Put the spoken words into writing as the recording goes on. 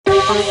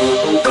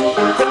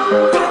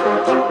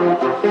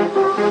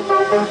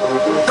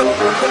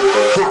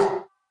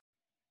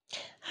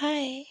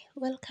Hi,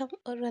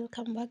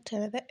 welcome back to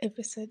another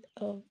episode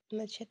of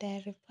Nature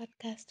Diary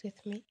podcast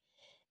with me,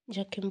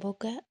 Joaquin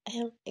Boga. I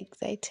am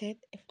excited,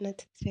 if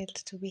not thrilled,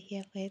 to be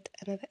here for yet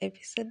another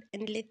episode.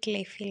 And lately,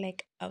 I feel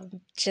like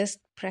I'm just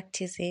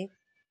practicing.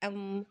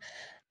 I'm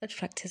not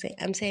practicing.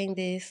 I'm saying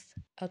this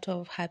out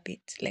of habit.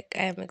 Like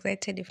I am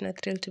excited, if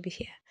not thrilled, to be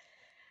here.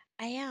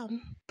 I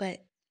am,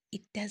 but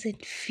it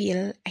doesn't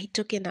feel. I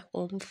took in a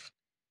oomph,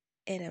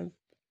 and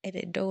I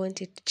don't want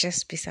it to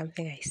just be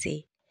something I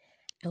say.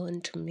 I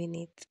want to mean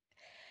it.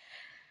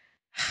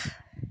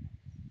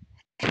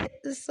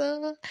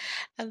 So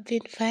I've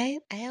been fine.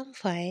 I am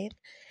fine,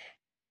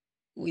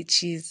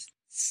 which is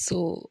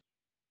so,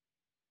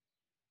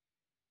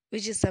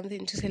 which is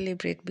something to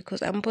celebrate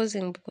because I'm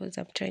pausing because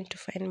I'm trying to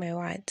find my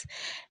words.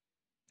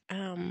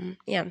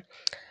 Yeah,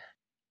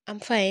 I'm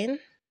fine,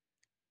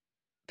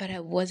 but I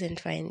wasn't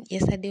fine.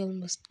 Yesterday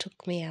almost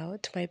took me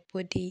out. My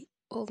body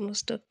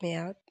almost took me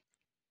out.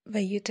 My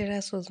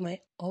uterus was my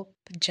op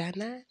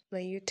jana. My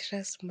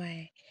uterus,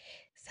 my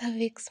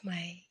cervix,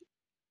 my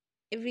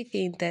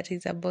everything that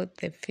is about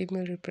the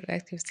female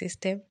reproductive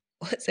system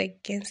was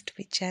against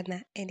me,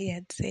 Jana, and he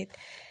had said,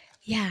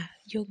 yeah,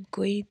 you're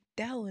going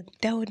down,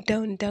 down,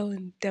 down,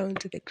 down, down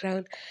to the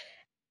ground.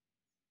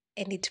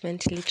 And it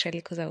meant literally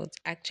because I was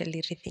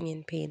actually writhing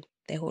in pain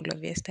the whole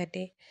of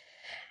yesterday.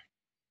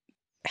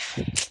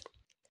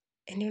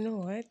 And you know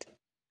what?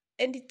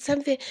 And it's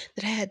something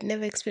that I had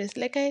never experienced.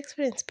 Like I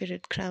experienced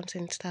period cramps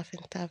and stuff,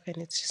 and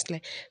it's just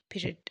like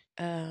period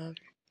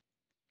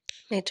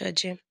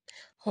nitrogen,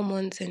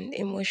 hormones and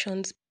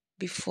emotions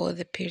before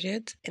the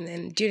periods, and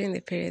then during the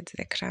periods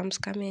the cramps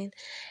come in,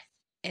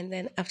 and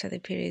then after the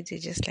periods you're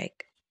just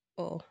like,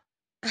 oh,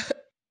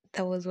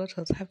 that was what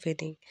was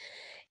happening.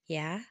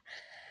 Yeah,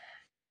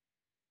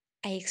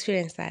 I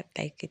experienced that.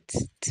 Like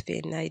it's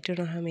been, I don't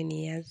know how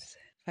many years,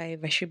 five.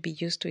 I should be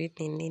used to it,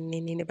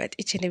 but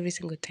each and every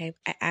single time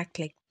I act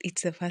like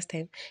it's the first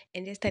time.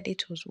 And yesterday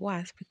it was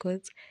worse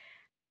because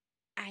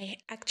I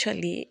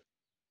actually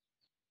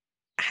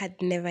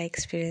had never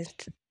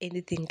experienced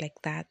anything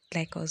like that.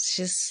 Like I was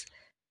just,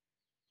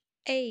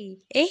 hey,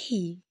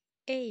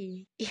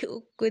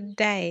 you could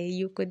die.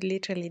 You could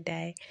literally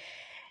die.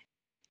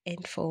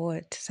 And for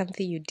what?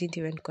 Something you didn't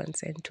even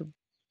consent to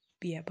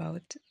be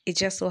about. It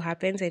just so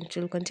happens and it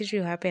will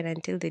continue to happen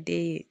until the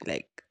day,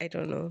 like, I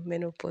don't know,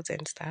 menopause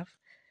and stuff.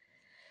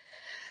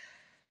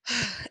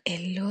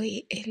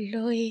 Eloi,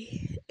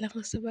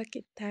 lama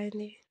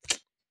sabakitani.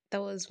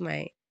 That was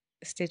my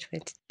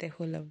statement the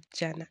whole of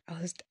Jana.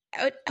 I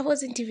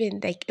wasn't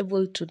even like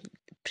able to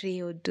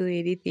pray or do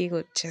anything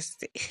or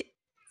just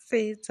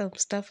say some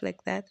stuff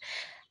like that.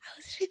 I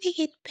was really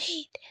in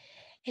pain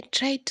and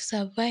tried to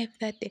survive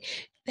that day.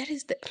 That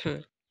is the.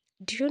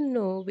 Do you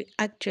know?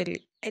 I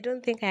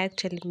don't think I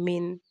actually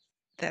mean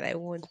that I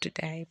want to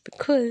die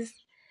because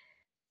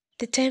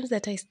the times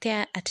that I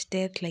stare at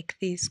death like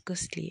this,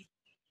 ghostly,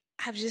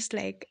 I'm just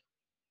like,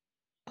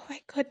 oh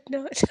my god,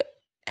 no.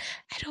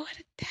 I don't want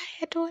to die.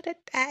 I don't want to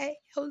die.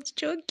 I was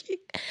joking.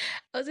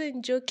 I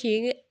wasn't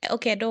joking.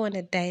 Okay, I don't want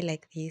to die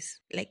like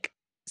this. Like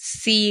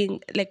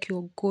seeing, like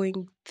you're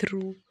going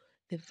through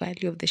the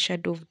valley of the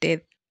shadow of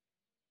death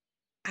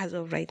as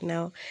of right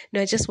now.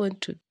 No, I just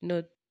want to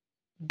not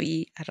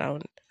be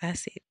around.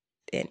 That's it.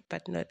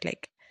 But not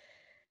like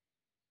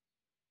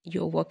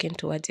you're walking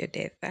towards your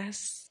death.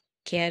 That's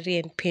scary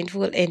and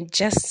painful and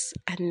just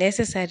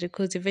unnecessary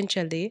because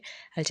eventually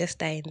I'll just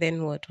die. And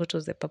then what? What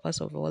was the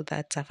purpose of all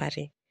that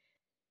suffering?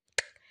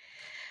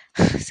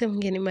 So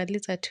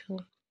mngenimaliza tu.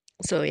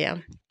 So yeah,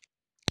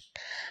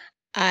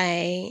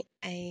 I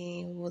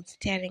was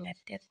staring at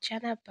death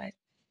channel, but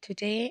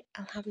today,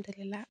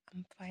 alhamdulillah,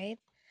 I'm fine.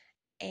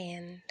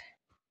 And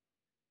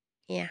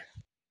yeah,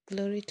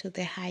 glory to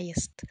the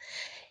highest.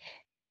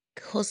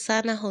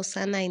 Hosanna,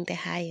 Hosanna in the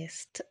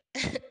highest.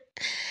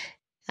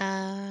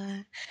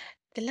 uh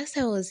the last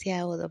time I was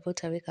here was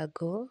about a week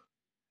ago,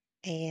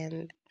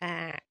 and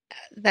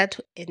that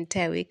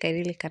entire week I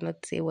really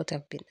cannot say what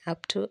I've been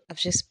up to. I've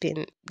just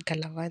been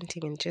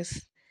gallivanting and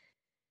just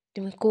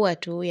nimekuwa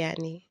tu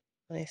yani,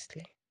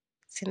 honestly.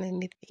 Seen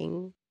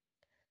anything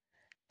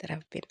that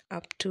I've been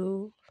up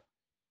to,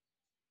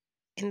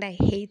 and I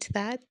hate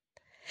that.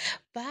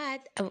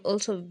 But I've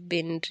also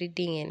been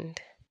reading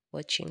and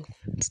watching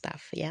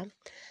stuff, yeah.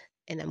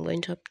 And I'm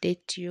going to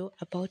update you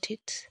about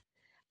it.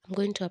 I'm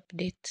going to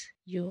update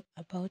you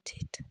about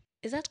it.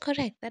 Is that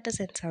correct? That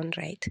doesn't sound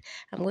right.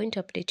 I'm going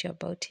to update you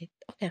about it.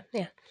 Okay,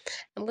 yeah.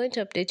 I'm going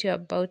to update you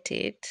about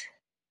it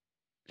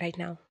right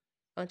now.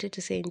 I wanted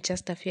to say in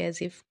just a few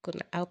as if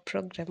kuna our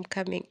program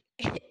coming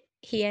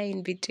here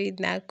in between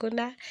na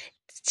kuna.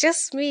 It's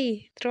just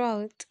me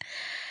throughout.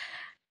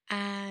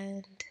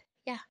 And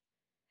yeah.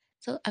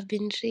 So I've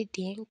been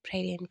reading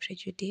Pride and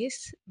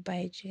Prejudice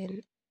by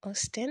Jane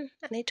Austen.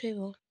 Anaitwa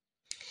hivyo.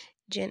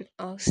 Jane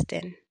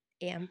Austen.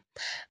 Yeah.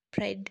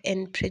 Pride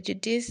and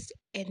Prejudice.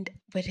 And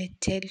but I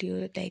tell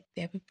you, like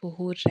there are people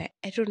who write,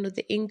 I don't know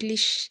the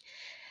English.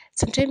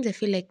 Sometimes I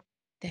feel like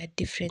there are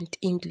different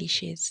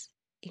English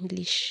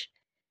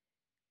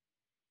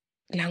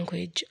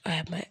language.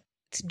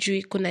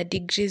 Sijui kuna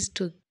degrees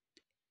to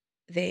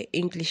the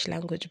English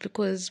language,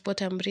 because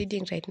what I'm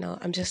reading right now,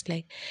 I'm just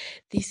like,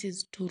 this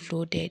is too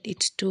loaded.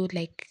 It's too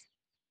like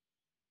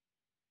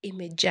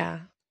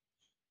imejaa.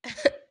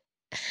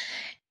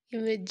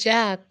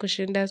 Imejaa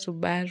kushinda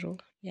Subaru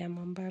ya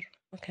Mambaru.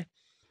 Okay.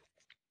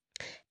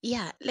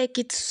 Yeah, like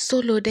it's so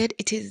loaded.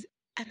 It is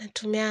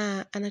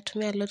anatumia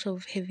a lot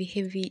of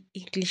heavy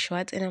English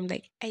words, and I'm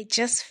like, I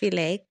just feel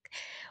like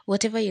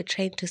whatever you're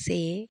trying to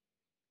say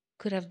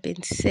could have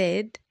been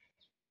said.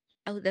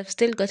 I would have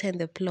still gotten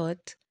the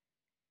plot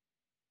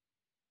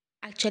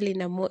actually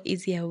in a more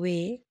easier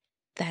way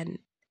than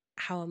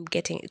how I'm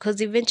getting it.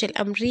 Because eventually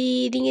I'm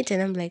reading it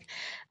and I'm like,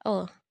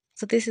 oh,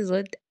 so this is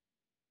what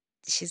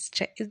she's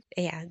trying.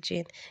 Yeah,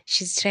 Jane.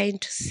 She's trying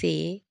to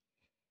say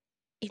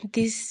in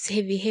these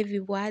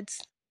heavy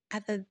words.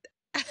 Other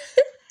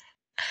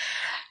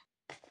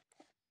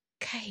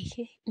Kai,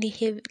 the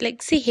heavy,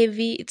 like say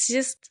heavy. It's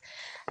just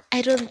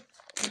I don't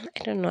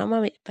know. I'm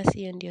a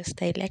passy on your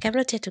style. Like I'm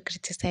not here to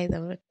criticize.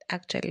 I'm not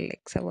actually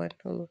like someone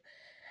who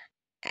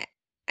I,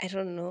 I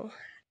don't know.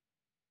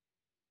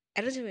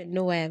 I don't even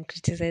know why I'm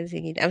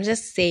criticizing it. I'm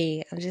just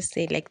saying.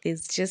 Like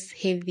there's just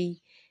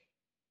heavy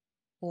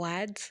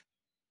words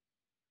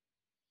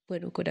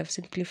when we could have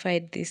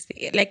simplified this.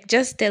 Like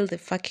just tell the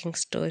fucking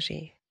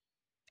story,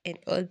 and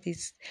all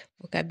this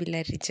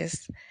vocabulary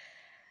just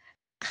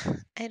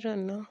I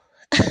don't know.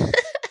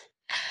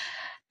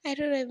 I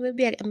don't know,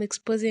 maybe I'm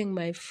exposing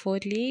my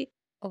folly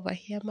over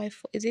here.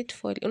 Is it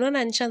folly?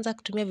 Unaona nishaanza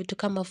kutumia vitu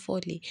kama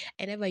folly.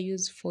 I never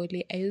use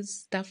folly. I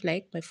use stuff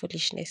like my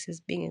foolishness is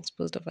being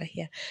exposed over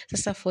here.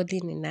 Sasa folly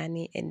ni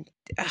nani? And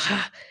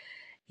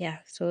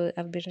yeah, so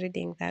I've been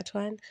reading that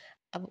one.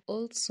 I've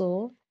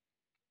also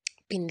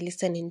been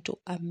listening to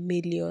a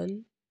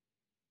million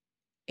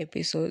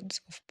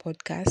episodes of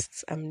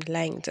podcasts. I'm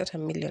lying, it's not a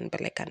million,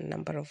 but like a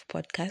number of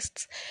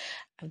podcasts.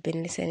 I've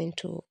been listening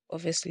to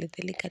obviously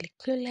the Legally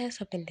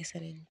Clueless. I've been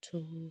listening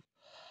to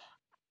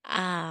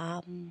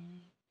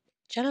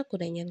jana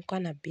kuna yenye nilikuwa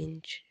na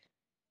binge.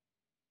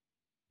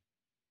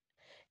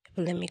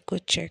 Let me go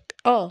check.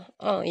 Oh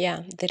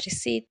yeah, The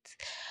Receipt.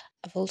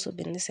 I've also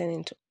been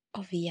listening to,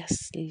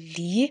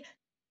 obviously.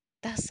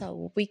 That's a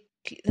week.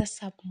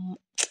 That's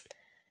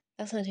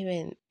not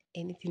even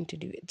anything to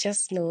do with.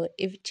 Just know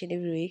each and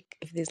every week,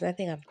 if there's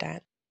nothing I've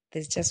done,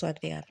 there's just one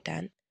thing I've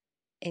done,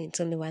 and it's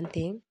only one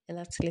thing, and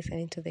that's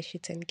listening to the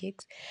shits and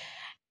gigs.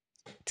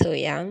 So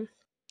yeah,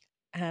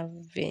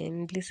 I've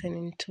been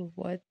listening to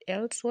what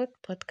else? What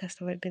podcast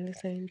have I been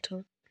listening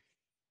to?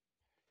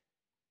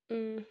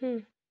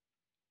 The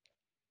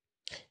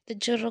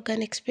Joe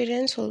Rogan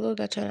Experience, although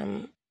that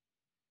one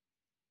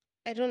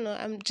I don't know,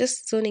 I'm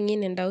just zoning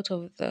in and out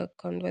of the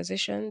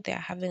conversation they're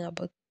having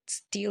about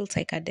still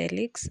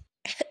psychedelics.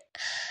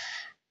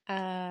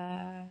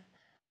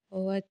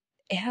 What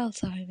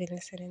else have I been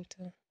listening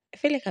to? I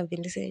feel like I've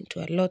been listening to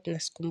a lot na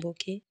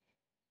skumbuki.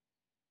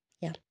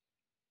 Yeah.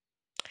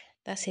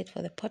 That's it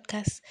for the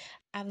podcast.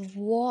 I've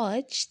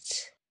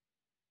watched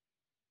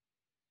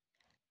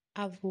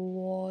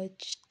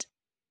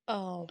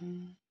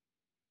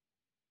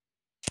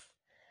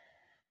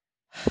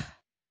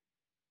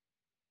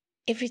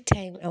every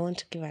time I want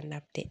to give an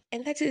update.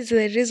 And that is the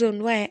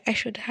reason why I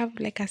should have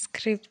like a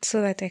script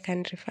so that I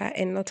can refer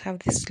and not have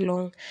this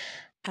long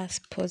ass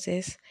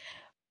pauses.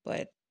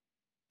 But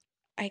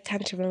I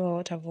can't remember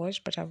what I've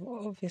watched, but I've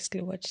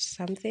obviously watched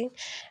something.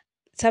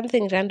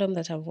 Something random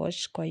that I've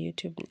watched on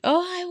YouTube.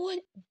 Oh, I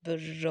watched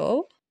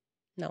bro.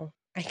 No,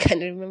 I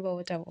can't remember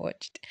what I've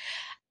watched.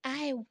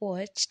 I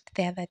watched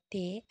the other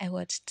day, I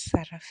watched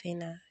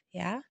Sarafina.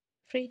 Yeah.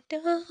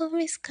 Freedom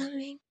is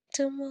coming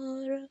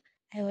tomorrow.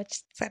 I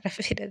watched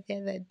Sarafina the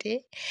other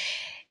day.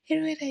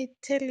 And when I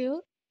tell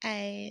you,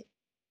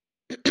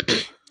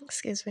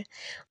 excuse me,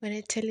 when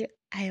I tell you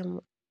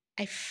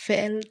I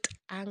felt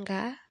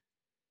anger.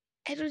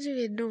 I don't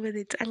even know whether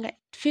it's anger. It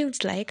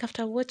feels like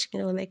after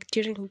watching, like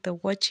during the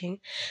watching,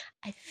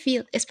 I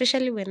feel,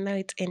 especially when now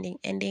it's ending,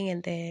 and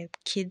the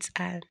kids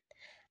are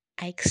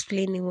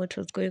explaining what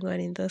was going on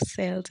in those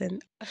cells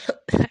and all of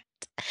that.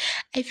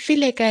 I feel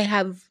like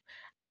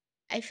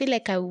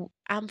I'm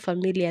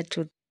familiar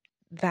to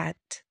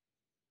that.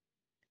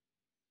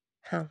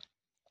 Huh.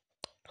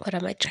 What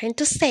am I trying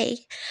to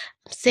say?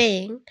 I'm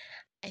saying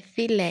I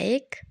feel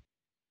like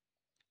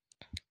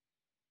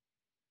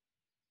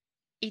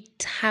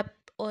it happened,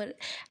 or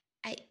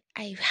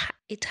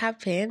it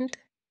happened.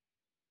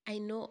 I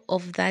know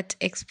of that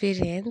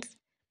experience,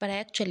 but I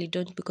actually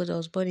don't, because I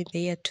was born in the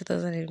year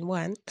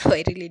 2001. So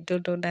I really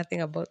don't know nothing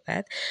about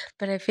that.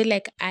 But I feel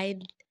like I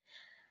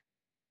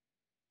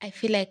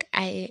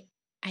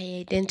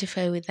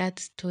identify with that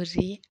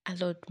story a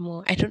lot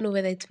more. I don't know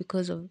whether it's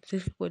because of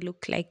these people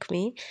look like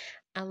me.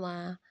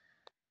 But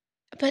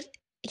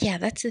yeah,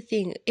 that's the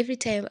thing. Every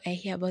time I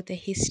hear about the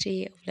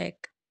history of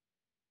like,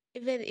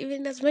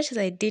 even as much as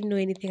I didn't know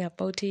anything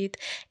about it,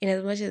 in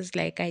as much as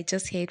like I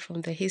just hear it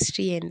from the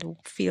history and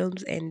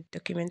films and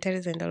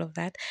documentaries and all of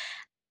that,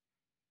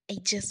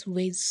 it just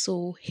weighs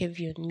so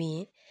heavy on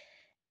me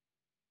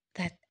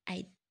that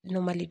I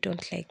normally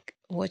don't like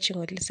watching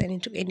or listening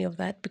to any of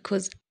that,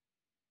 because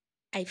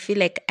I feel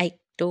like I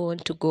don't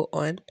want to go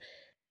on,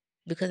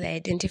 because I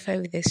identify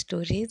with the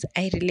stories.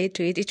 I relate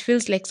to it. It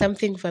feels like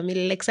something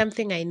familiar, like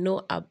something I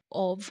know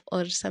of,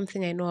 or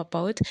something I know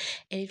about.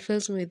 And it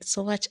fills me with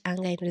so much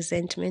anger and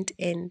resentment.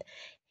 And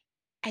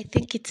I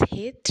think it's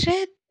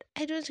hatred.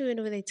 I don't even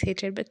know whether it's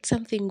hatred, but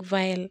something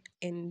vile.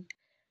 And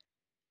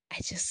I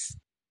just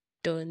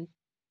don't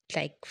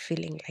like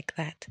feeling like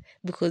that,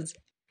 because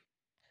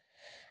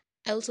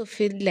I also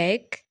feel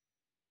like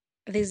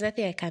there's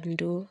nothing I can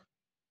do.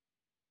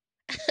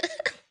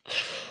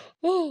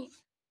 Oh,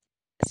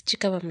 sijui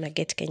kama mna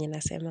get kenye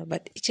nasema,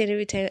 but each and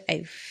every time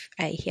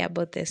I hear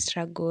about the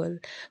struggle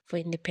for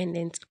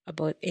independence,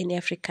 about any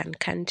African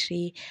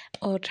country,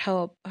 or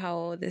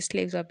how the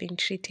slaves are being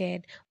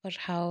treated, or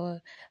how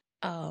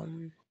I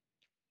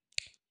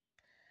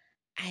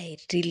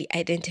really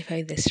identify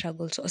with the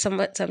struggle. So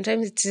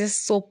sometimes it's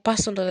just so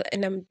personal,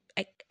 and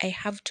I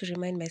have to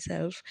remind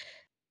myself,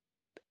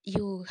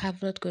 you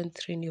have not gone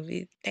through any of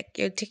it. Like,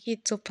 you're taking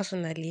it so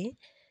personally,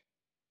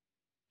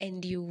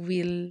 and you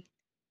will,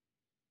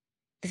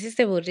 the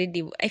system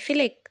already, I feel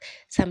like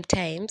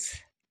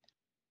sometimes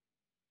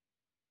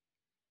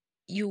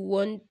you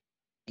want,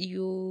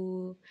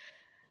 you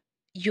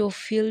you're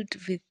filled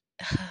with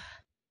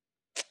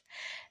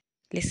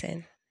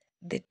listen,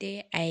 the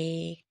day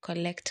I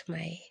collect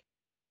my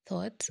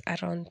thoughts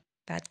around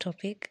that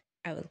topic,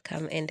 I will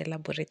come and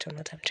elaborate on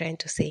what I'm trying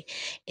to say.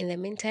 In the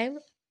meantime,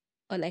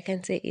 all I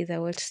can say is I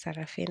watched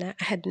Sarafina.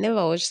 I had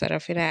never watched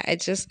Sarafina.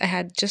 I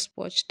had just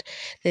watched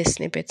the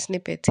snippets,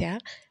 yeah,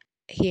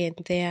 here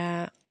and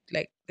there,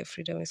 like the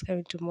freedom is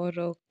coming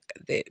tomorrow,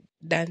 the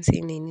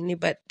dancing in Nini,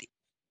 but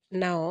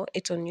now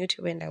it's on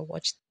YouTube and I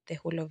watched the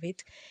whole of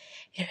it.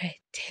 And I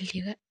tell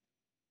you,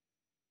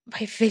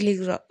 my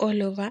feelings were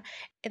all over.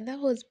 And that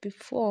was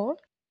before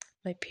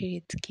my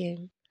periods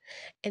came.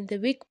 And the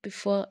week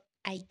before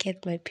I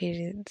get my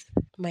periods,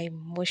 my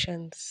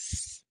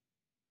emotions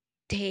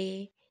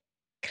stay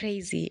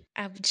crazy.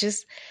 I'm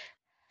just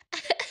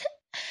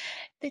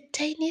the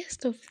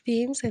tiniest of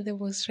things and the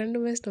most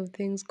randomest of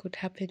things could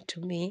happen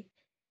to me,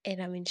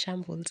 and I'm in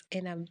shambles,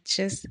 and I'm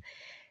just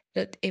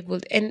not able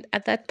and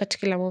at that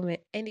particular moment,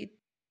 and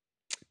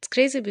it's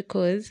crazy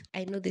because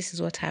I know this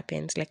is what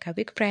happens. Like a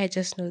week prior, I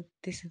just know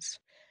this is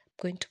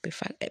going to be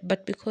fun.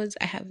 But because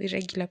I have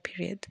irregular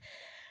periods,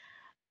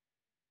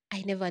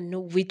 I never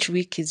know which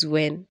week is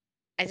when.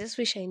 I just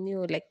wish I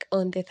knew, like,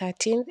 on the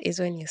 13th is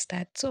when you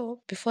start.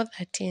 So before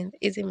 13th,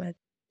 is my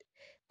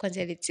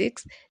kwanzia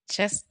 6,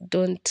 just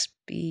don't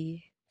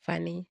be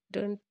funny.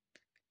 Don't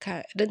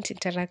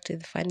interact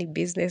with funny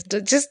business.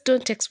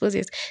 Don't expose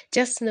it.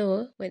 Just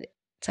know when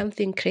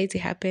something crazy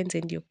happens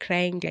and you're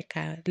crying like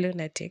a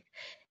lunatic,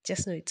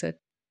 just know it's not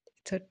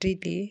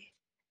really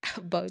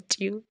about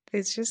you.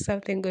 There's just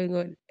something going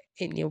on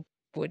in your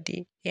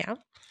body. Yeah.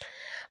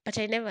 But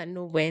I never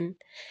know when.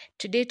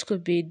 Today it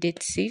could be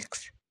date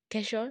 6,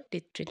 kesho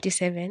date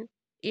 27.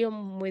 Hiyo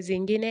mwezi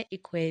ingine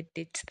ikwe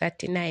date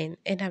 39.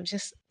 And I'm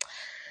just,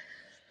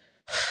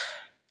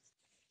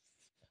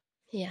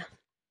 yeah.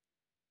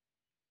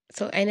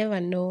 So I never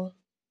know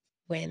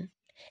when.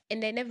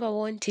 And I never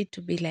want it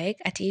to be like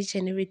at each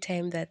and every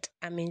time that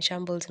I'm in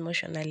shambles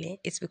emotionally,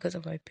 it's because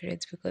of my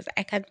periods. Because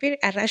I can be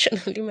a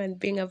rational human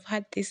being. I've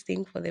had this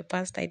thing for the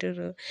past, I don't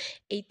know,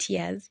 8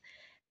 years.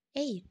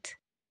 8?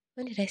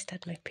 When did I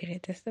start my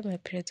periods? I started my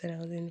periods when I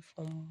was in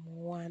Form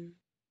 1.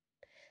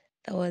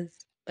 That was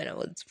when I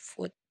was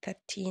 12,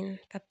 13,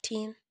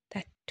 14,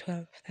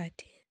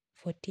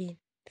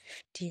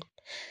 15,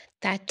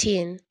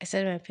 13. I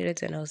started my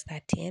periods when I was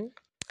 13.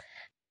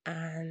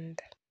 And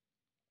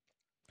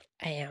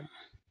I am.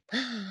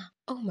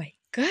 Oh my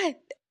God.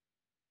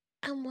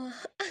 I'm a,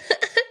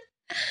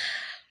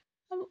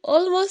 I'm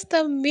almost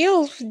a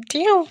MILF.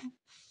 Damn.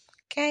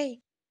 Okay.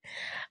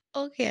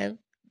 Okay.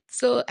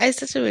 So I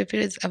started my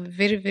periods a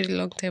very, very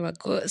long time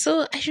ago.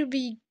 So I should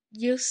be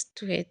used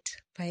to it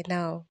by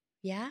now.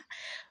 Yeah.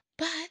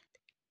 But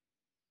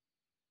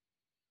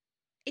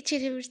each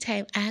and every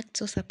time I act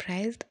so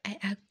surprised. I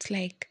act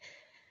like,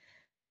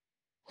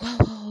 wow,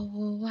 wow,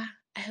 wow, wow.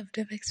 I have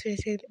never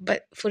experienced it.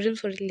 But for real,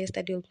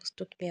 yesterday almost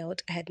took me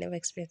out. I had never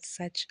experienced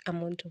such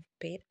amount of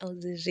pain. I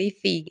was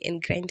writhing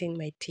and grinding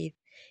my teeth.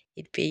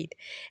 It paid.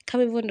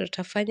 Kama hivyo ndo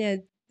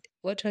utafanya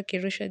watu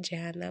wakirushwa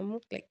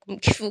jehanamu, like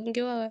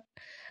mkifungiwa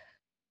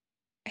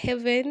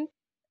heaven.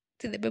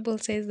 The Bible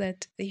says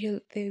that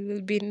they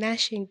will be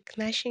gnashing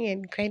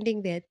and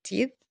grinding their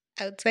teeth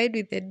outside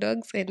with the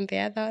dogs and the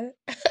other.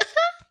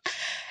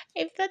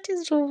 If that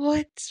is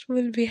what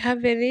will be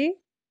happening,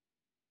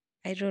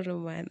 I don't know,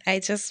 man. I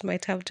just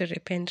might have to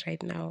repent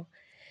right now.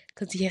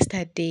 Because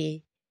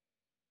yesterday,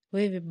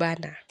 wewe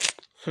bana,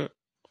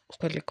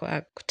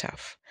 kulikuwa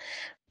tough.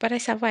 But I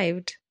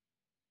survived.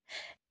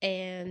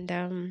 And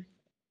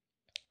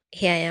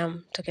here I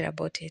am talking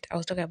about it. I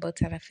was talking about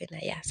Sarafina.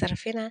 Yeah,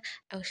 Sarafina,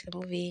 I watched the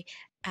movie.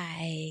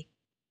 I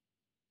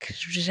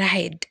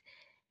cried.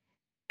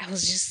 I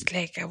was just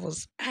like, I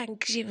was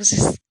angry. I was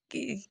just,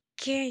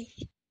 okay,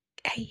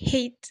 I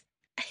hate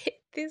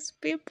these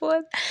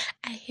people.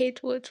 I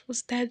hate what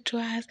was done to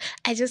us.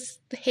 I just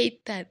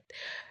hate that.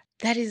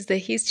 That is the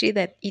history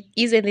that it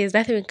is, and there's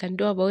nothing we can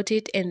do about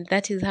it, and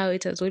that is how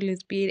it has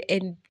always been.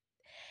 And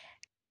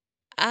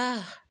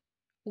ah,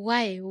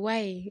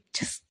 why?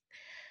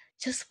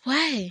 Just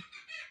why?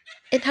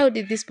 And how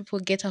did these people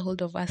get a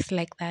hold of us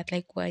like that?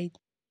 Like, why?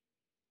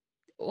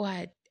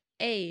 What?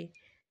 Hey,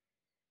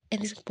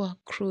 and these people are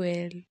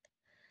cruel.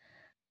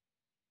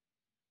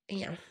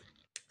 Yeah,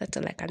 that's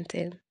all I can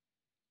tell.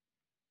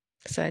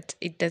 So that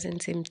it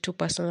doesn't seem too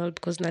personal,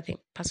 because nothing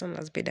personal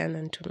has been done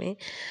unto me.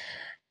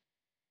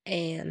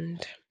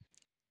 And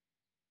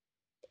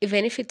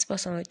even if it's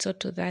personal, it's not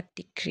to that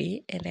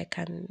degree, and I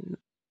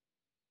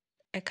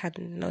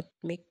cannot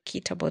make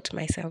it about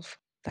myself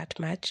that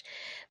much.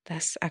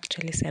 That's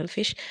actually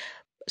selfish.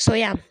 So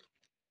yeah,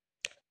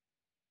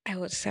 I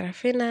watched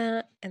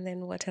Sarafina, and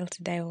then what else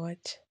did I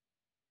watch?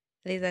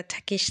 There's a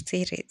Turkish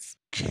series.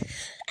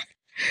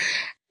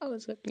 I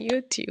was on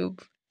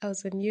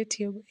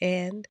YouTube.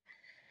 And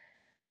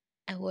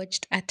I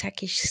watched a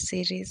Turkish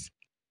series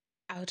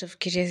out of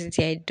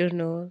curiosity. I don't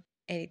know.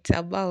 And it's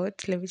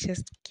about, let me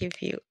just give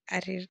you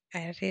a rerun.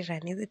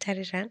 Is it a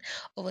rerun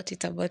or what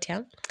it's about?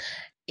 Yeah.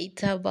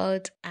 It's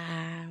about,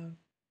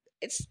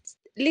 it's,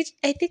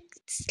 I think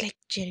it's like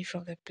Jenny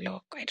from the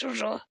Block. I don't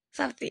know.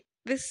 Something.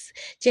 This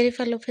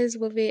Jennifer Lopez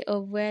movie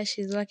of where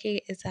she's working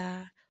as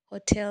a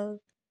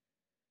hotel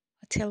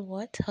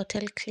what?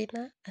 Hotel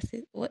cleaner?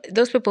 What?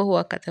 Those people who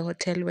work at the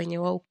hotel when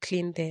you all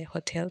clean the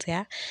hotels,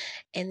 yeah?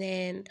 And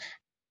then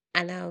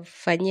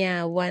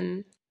anafanyia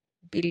one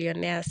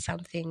billionaire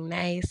something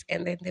nice,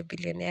 and then the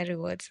billionaire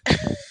rewards.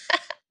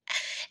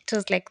 It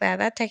was like that.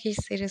 That Turkish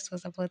series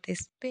was about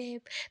this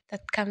babe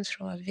that comes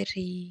from a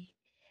very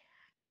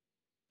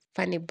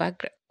funny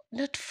background.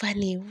 Not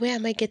funny. Where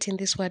am I getting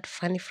this word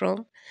funny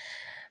from?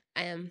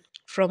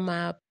 From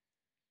a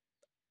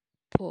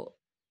poor,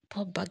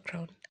 poor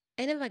background.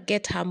 I never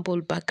get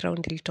humble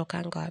background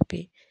ilitokanga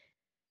wapi.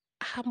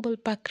 Humble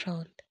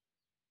background.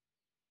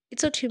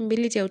 It's not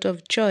humility out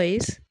of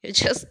choice. You're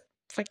just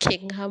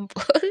fucking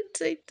humble.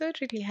 So it don't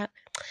really have.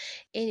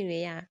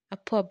 Anyway, yeah, a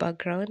poor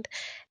background,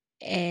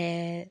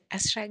 and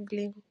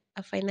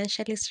a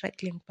financially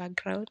struggling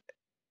background,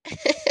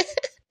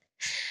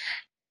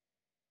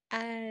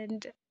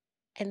 and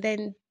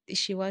then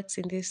she works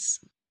in this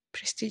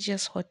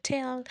prestigious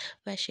hotel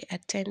where she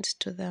attends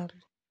to the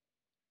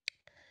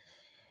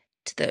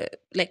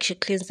like she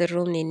cleans the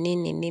room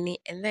nini,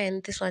 and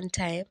then this one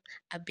time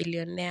a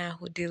billionaire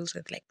who deals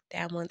with like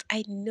diamonds.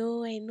 I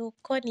know,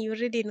 Connie, you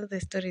already know the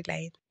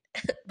storyline.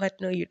 But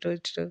no, you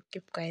don't know.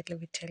 Keep quiet, let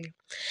me tell you.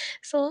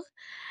 So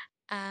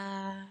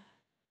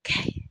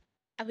okay,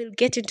 I will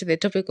get into the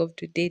topic of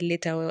today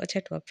later. We'll watch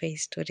to a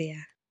story.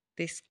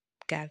 This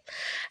girl.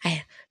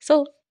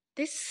 So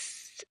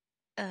this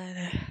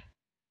where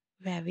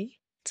are we?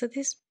 So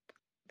this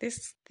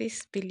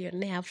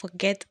billionaire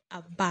forget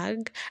a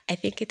bag. I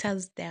think it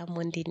has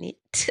diamond in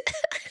it.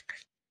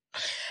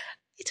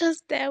 It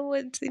has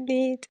diamonds in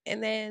it,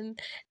 and then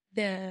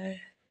the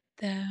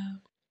the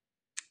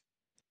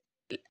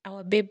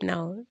our babe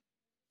now,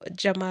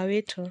 jamaa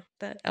wetu,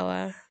 that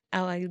our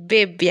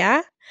babe,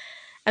 yeah.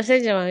 I'm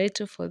saying jamaa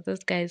wetu for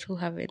those guys who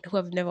have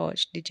never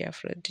watched DJ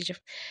Afro.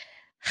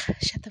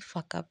 Shut the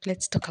fuck up.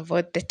 Let's talk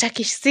about the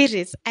Turkish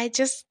series. I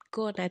just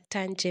go on a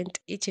tangent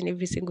each and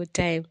every single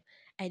time.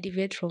 I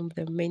deviate from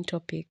the main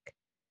topic,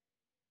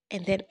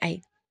 and then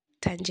I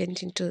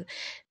tangent into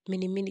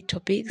many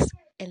topics,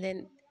 and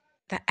then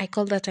I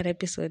call that an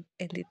episode,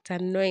 and it's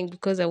annoying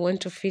because I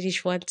want to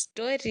finish one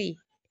story.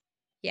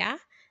 Yeah,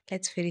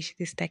 let's finish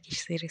this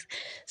Turkish series.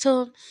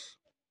 So,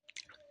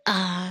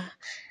 and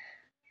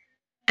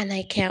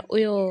I can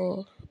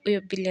huyo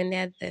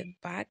billionaire the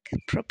bag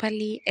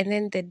properly, and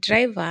then the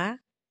driver,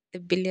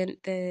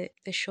 the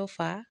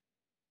chauffeur,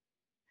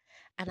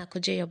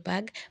 anakuja your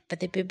bag, but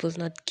the babe will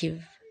not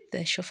give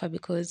the chauffeur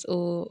because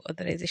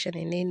authorization,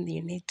 and then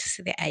you need to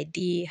see the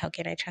ID. How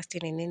can I trust you?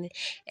 And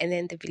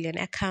then the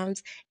billionaire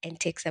comes and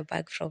takes a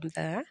bag from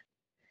the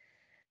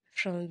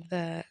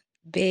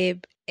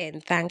babe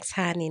and thanks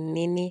her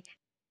nini,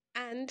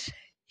 and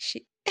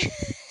she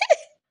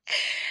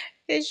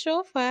the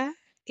chauffeur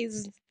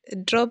is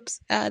drops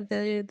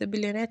the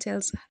billionaire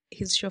tells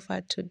his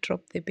chauffeur to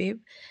drop the babe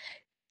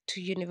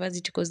to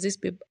university, because this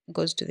babe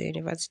goes to the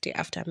university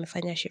after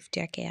amefanya shift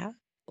yake ya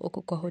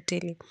huko kwa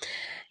hoteli,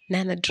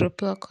 na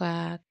anadropiwa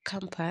kwa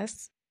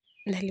campus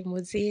na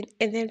limousine,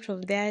 and then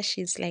from there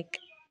she's like,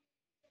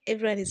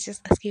 everyone is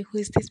just asking, who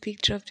is this being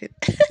dropped with?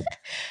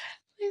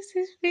 Who is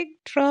this being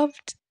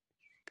dropped?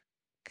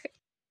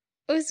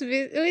 Who is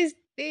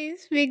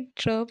this being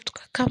dropped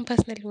kwa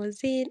campus na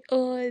limousine?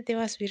 Oh, they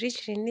must be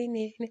rich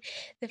nini.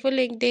 The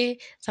following day,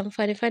 some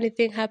funny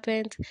thing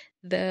happened.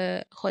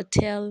 The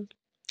hotel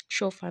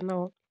chauffeur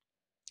now,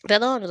 the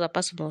other one was a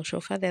personal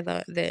chauffeur.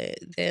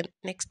 The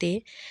next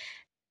day,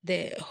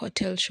 the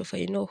hotel chauffeur,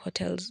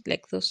 hotels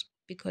like those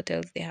big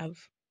hotels, they have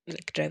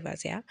like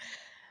drivers, yeah.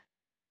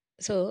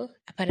 So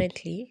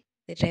apparently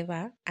the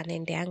driver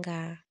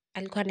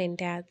alikuwa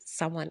anaendea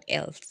someone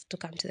else to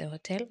come to the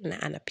hotel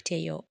na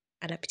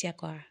anapitia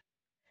kwa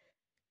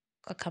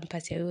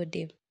campus ya huyo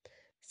dem.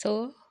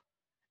 So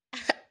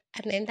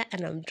anaenda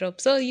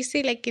anamdrop. So you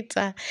see, like, it's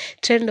a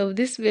trend of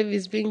this baby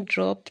is being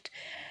dropped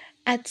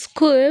at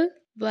school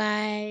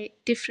by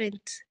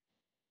different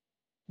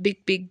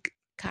big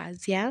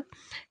cars, yeah.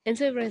 And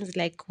so everyone's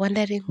like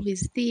wondering, who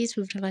is this?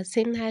 We've never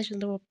seen her. She's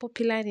never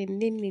popular in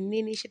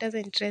nini. She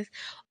doesn't dress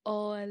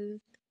all,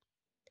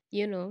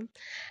 you know.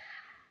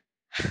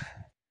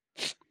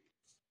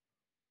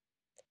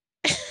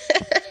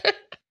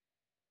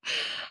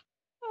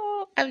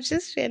 Oh, I've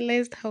just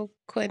realized how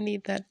corny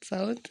that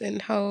sounds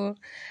and how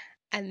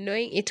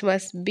annoying it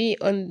must be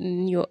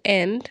on your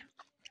end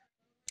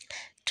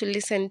to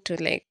listen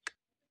to like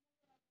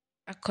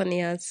a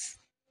corny ass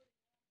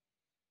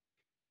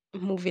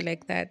movie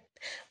like that.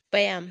 But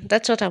yeah,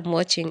 that's what I'm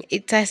watching.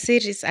 It's a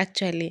series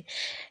actually.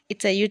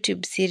 It's a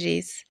YouTube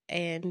series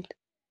and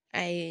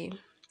I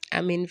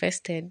am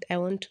invested. I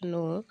want to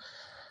know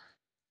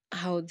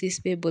how this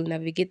babe will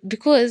navigate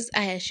because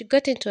she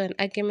got into an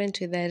argument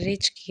with a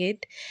rich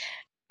kid,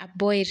 a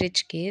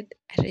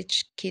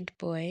rich kid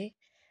boy,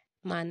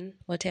 man,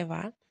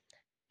 whatever.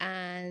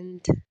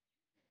 And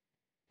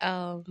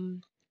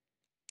um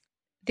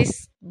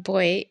this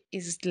boy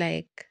is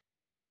like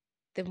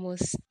the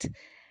most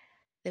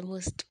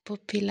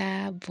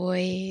popular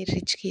boy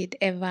rich kid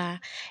ever,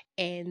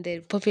 and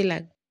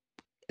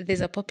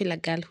there's a popular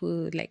girl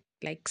who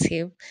likes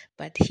him,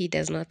 but he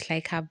does not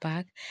like her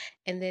back.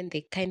 And then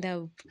they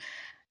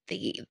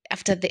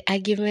after the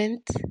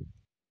argument,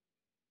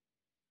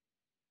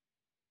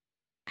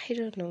 I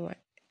don't know what,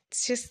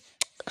 it's just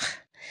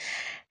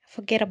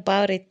forget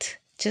about it,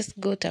 just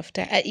go to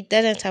after it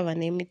doesn't have a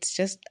name, it's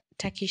just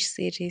Turkish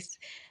series.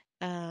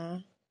 uh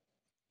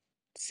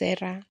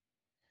Sarah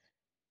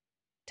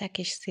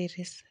Turkish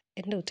series,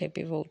 and no type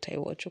of what I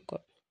watch.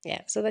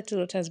 Yeah, so that is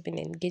what has been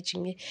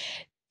engaging me.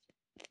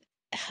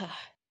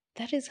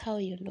 That is how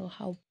you know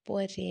how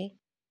boring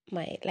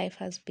my life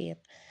has been.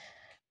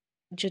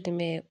 Judy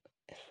May,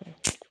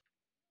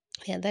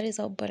 yeah, that is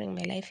how boring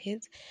my life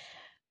is.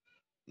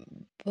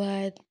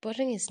 But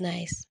boring is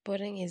nice.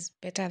 Boring is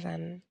better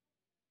than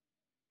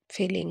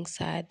feeling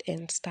sad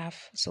and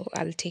stuff. So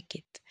I'll take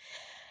it.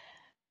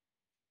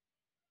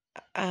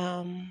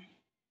 Um,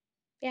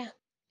 yeah,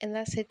 and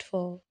that's it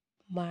for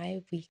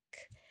my week.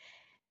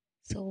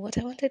 So what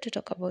I wanted to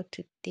talk about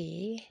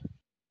today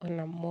on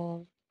a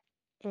more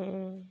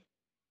mm,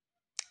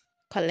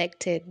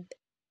 collected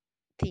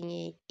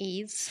thingy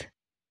is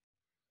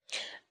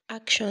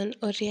action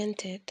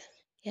oriented.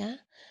 Yeah.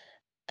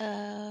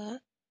 Uh,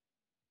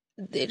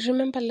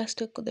 remember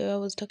last week I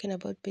was talking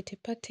about pity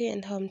party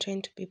and how I'm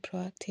trying to be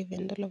proactive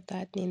and all of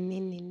that.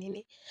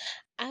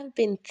 I've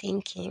been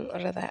thinking, or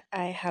rather,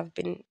 I have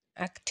been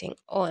acting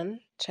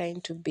on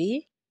trying to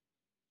be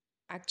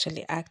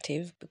actually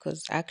active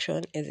because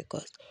action is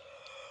equals.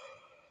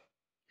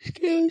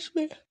 Excuse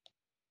me.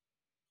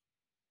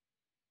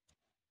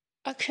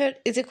 Action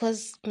is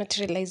equals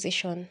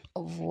materialization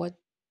of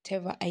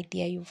whatever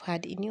idea you've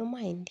had in your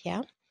mind.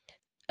 Yeah.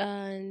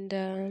 And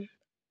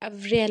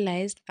I've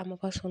realized I'm a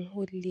person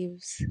who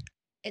lives,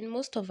 and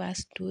most of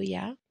us do,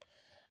 yeah,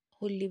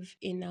 who live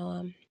in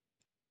our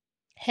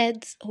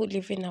heads, who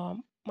live in our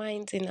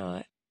minds, in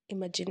our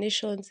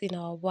imaginations, in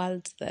our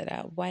worlds that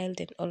are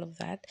wild and all of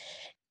that,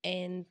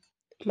 and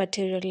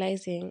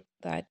materializing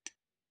that.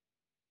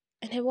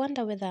 And I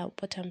wonder whether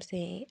what I'm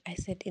saying I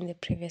said in the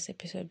previous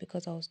episode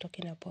because I was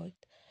talking about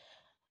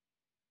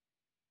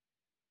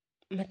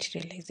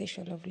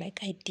materialization of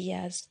like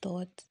ideas,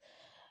 thoughts,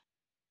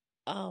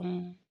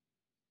 um,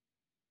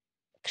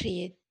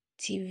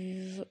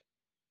 creative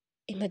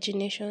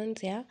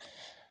imaginations, yeah.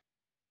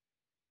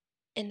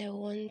 And I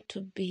want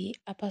to be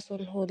a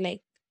person who,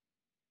 like,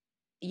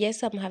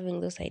 yes, I'm having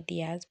those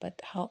ideas,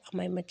 but how am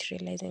I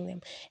materializing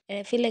them? And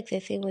I feel like the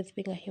thing with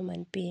being a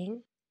human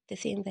being, the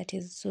thing that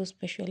is so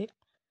special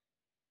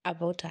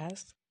about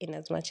us, in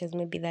as much as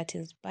maybe that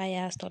is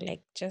biased or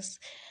like just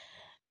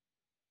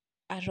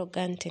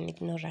arrogant and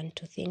ignorant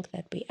to think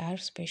that we are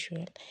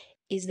special,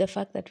 is the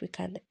fact that we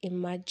can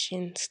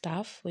imagine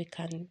stuff, we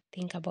can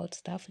think about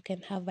stuff, we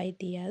can have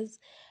ideas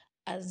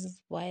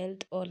as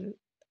wild or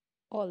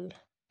all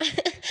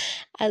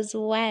as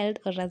wild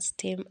or as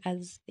tame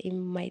as they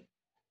might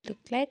look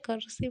like or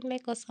seem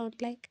like or sound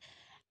like,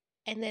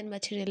 and then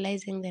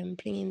materializing them,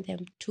 bringing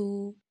them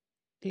to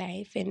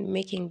life and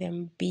making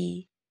them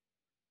be.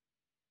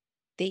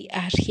 They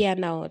are here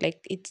now.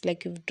 Like it's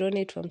like you've drawn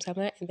it from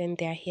somewhere and then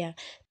they are here.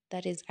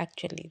 That is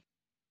actually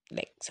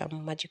like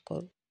some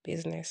magical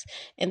business.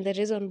 And the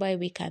reason why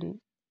we can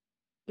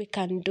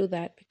do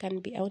that, we can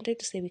be, I wanted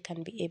to say we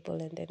can be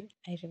able, and then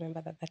I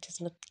remember that that is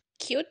not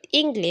cute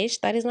English,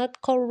 that is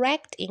not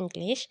correct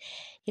English.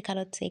 You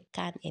cannot say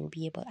can and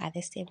be able at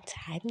the same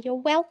time. You're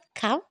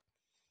welcome.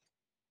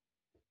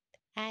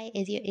 I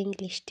is your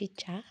English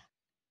teacher.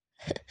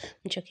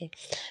 I'm joking.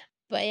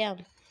 But yeah,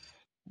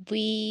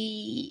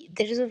 the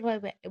reason why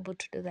we're able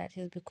to do that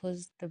is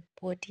because the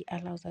body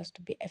allows us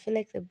to be. I feel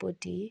like the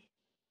body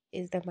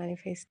is the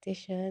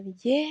manifestation.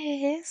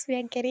 Yes, we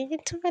are getting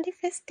into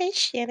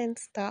manifestation and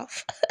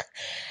stuff.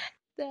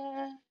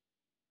 the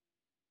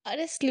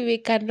Honestly, we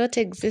cannot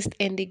exist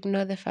and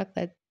ignore the fact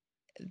that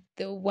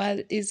the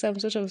world is some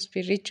sort of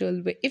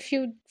spiritual. But if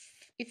you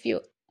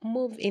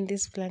move in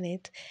this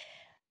planet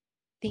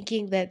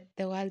thinking that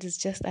the world is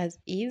just as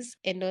is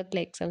and not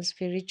like some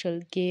spiritual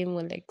game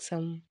or like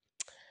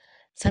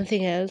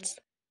something else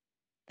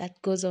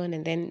that goes on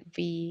and then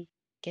we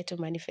get to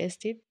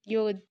manifest it,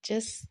 you're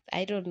just,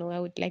 I don't know, I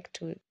would like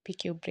to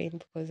pick your brain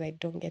because I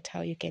don't get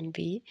how you can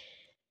be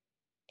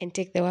and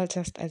take the world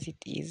just as it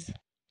is.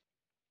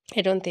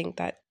 I don't think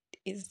that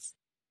is,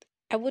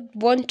 I would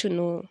want to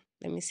know,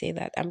 let me say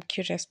that I'm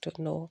curious to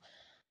know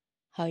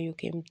how you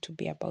came to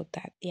be about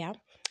that. Yeah.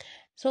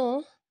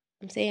 So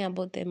I'm saying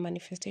about the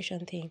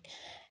manifestation thing.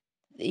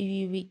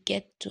 We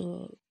get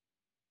to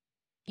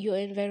your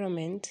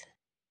environment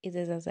is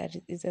as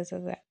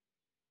a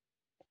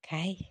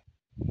guy.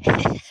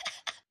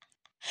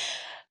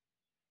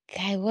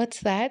 Guy,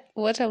 what's that?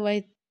 What am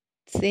I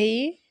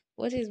saying?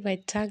 What is my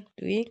tongue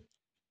doing?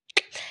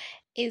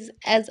 Is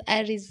as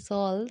a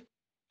result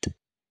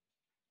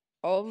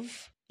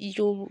of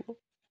you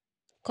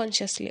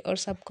consciously or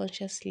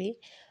subconsciously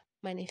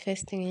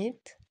manifesting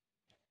it,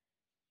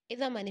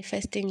 either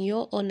manifesting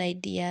your own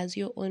ideas,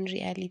 your own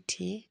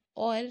reality,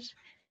 or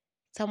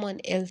someone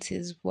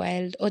else's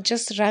wild or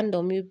just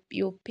random.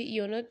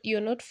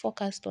 You're not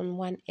focused on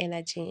one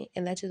energy,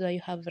 and that is why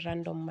you have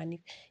random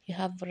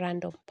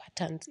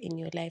patterns in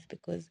your life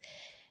because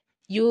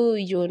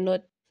you're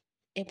not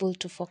able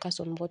to focus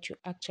on what you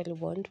actually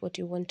want, what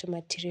you want to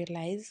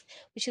materialize,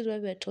 which is why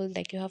we're told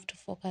like you have to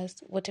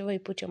focus whatever you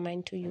put your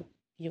mind to,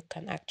 you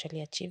can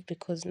actually achieve,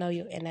 because now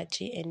your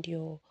energy and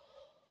your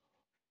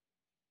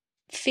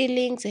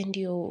feelings and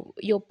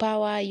your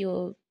power,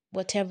 your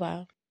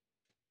whatever,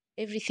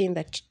 everything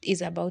that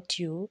is about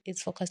you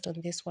is focused on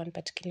this one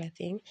particular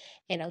thing,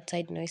 and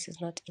outside noise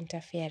is not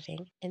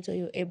interfering, and so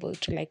you're able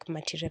to like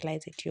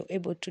materialize it, you're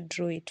able to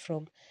draw it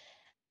from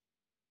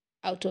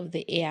out of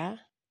the air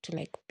to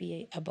like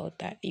be about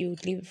that. You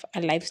live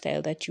a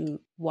lifestyle that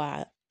you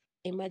were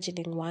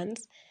imagining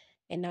once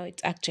and now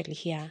it's actually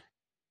here,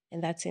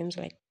 and that seems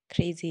like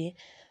crazy,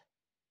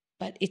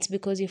 but it's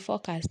because you're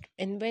focused.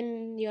 And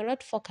when you're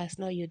not focused,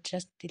 now you're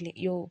just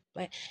dealing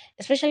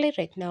especially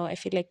right now, I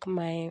feel like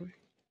I'm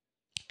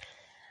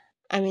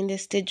in the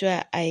stage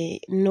where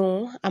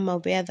I'm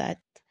aware that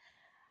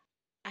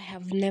I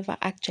have never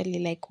actually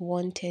like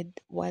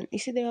wanted one. You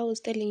see, the way I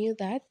was telling you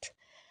that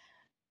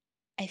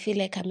I feel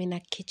like I'm in a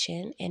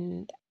kitchen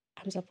and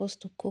I'm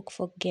supposed to cook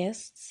for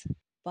guests,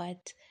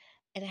 but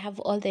and I have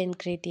all the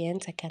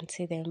ingredients, I can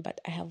see them, but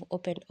I have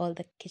opened all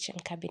the kitchen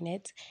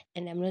cabinets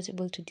and I'm not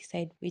able to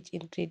decide which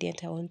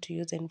ingredient I want to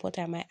use and what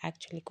am I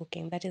actually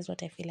cooking. That is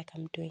what I feel like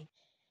I'm doing.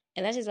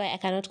 And that is why I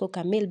cannot cook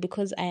a meal,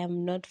 because I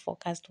am not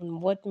focused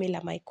on what meal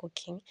am I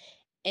cooking.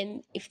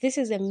 And if this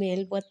is a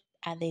meal, what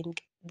are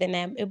then I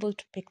am able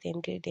to pick the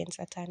ingredients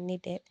that are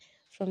needed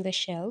from the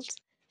shelves,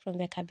 from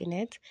the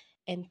cabinet,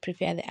 and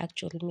prepare the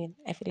actual meal.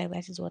 I feel like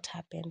that is what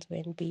happens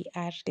when we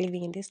are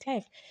living in this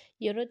life.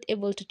 You're not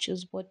able to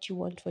choose what you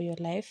want for your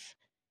life.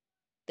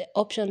 The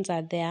options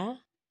are there,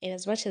 and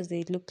as much as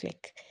they look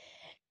like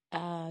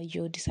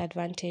your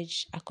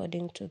disadvantage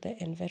according to the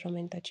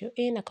environment that you're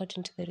in,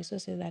 according to the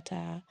resources that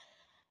are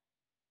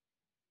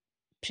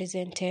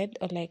presented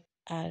or like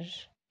are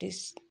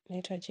this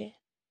liturgy,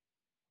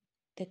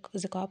 the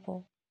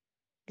couple,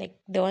 like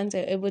the ones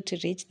that are able to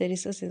reach the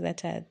resources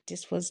that are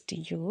disposed to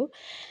you.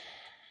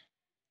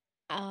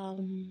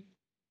 Um,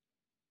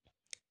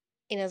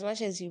 in as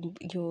much as you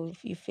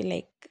feel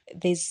like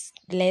there's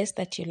less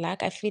that you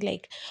lack, I feel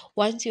like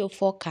once you're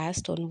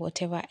focused on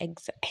whatever and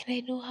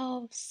I know how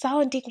I'm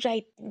sounding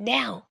right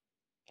now.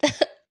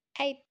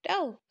 I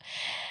know.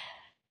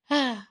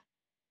 Ah,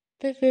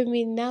 Pepe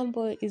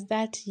Minambo, is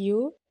that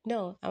you?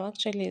 No, I'm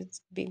actually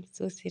being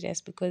so serious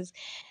because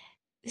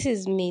this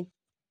is me.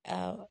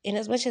 In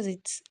as much as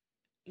it's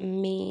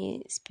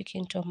me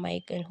speaking to a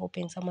mic and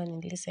hoping someone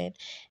will listen,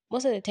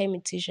 most of the time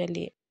it's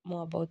usually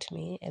more about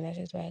me, and that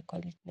is why I call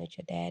it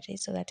Nature Diary,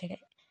 so that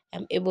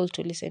I'm able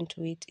to listen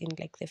to it in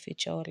like the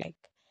future, or like,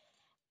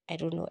 I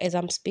don't know, as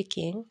I'm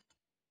speaking,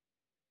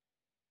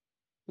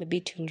 maybe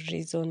it will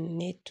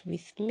resonate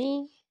with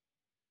me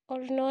or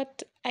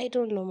not. I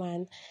don't know,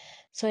 man.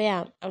 So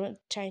yeah, I'm not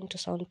trying to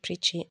sound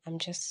preachy. I'm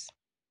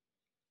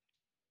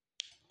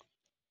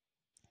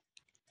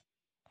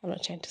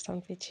not trying to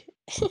sound preachy.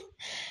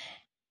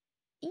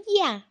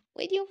 Yeah,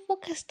 when you're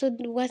focused on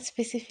one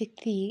specific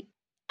thing,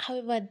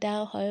 however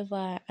down,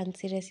 however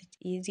unserious it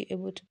is, you're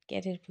able to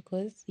get it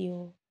because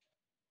your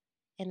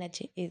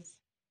energy is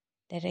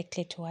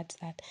directly towards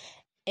that.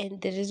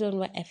 And the reason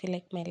why I feel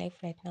like my life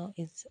right now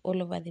is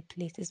all over the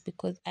place is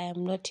because I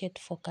am not yet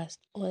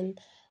focused on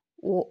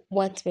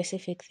one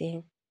specific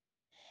thing.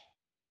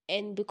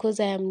 And because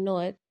I am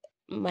not,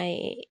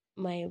 my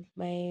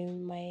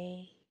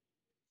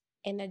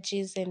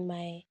energies and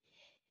my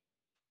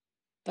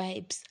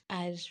vibes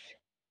are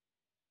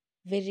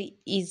very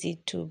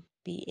easy to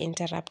be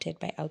interrupted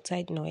by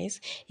outside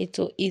noise. It's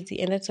so easy,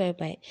 and that's why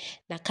my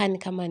nakani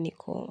kama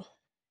niko.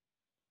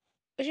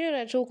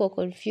 You're tu uko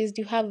confused.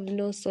 You have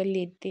no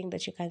solid thing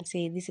that you can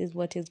say. This is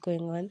what is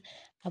going on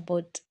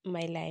about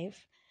my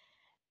life.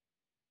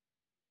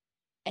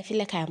 I feel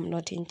like I am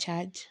not in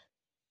charge.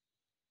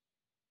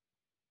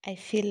 I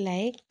feel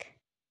like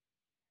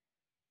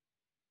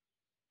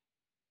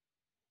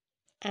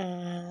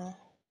uh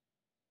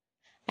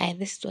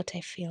this is what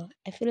I feel.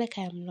 I feel like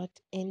I am not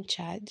in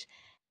charge.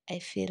 I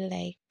feel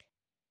like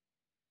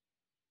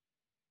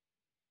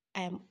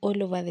I am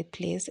all over the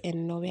place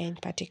and nowhere in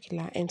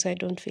particular. And so I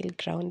don't feel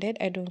grounded.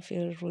 I don't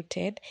feel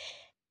rooted.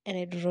 And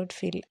I do not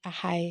feel a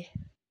high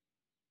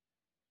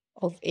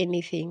of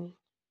anything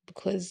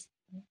because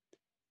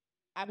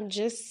I'm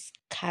just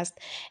cast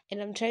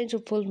and I'm trying to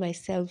pull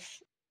myself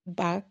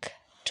back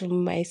to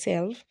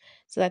myself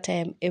so that I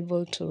am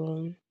able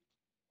to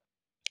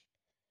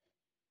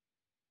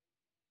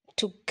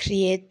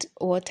create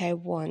what I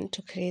want,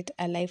 to create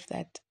a life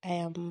that I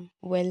am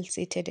well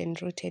seated and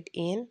rooted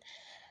in,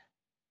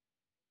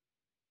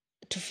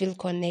 to feel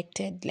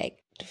connected,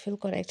 like to feel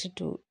connected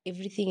to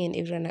everything and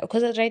everyone.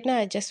 Because right now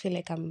I just feel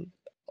like I'm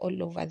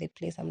all over the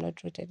place. I'm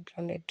not rooted,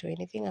 grounded to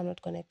anything. I'm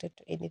not connected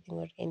to anything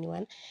or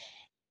anyone.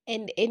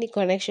 And any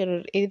connection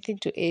or anything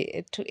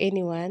to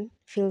anyone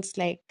feels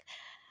like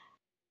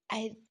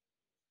I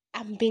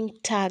I'm being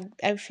tagged.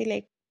 I feel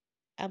like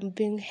I'm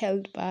being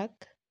held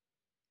back.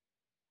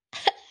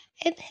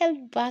 And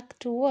held back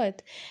to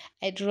what?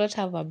 I do not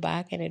have a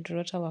back and I do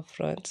not have a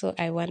front. So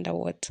I wonder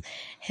what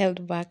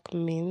held back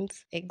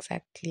means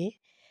exactly.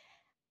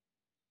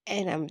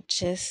 And I'm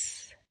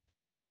just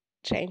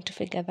trying to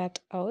figure that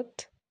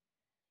out.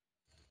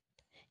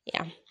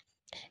 Yeah.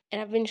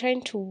 And I've been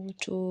trying to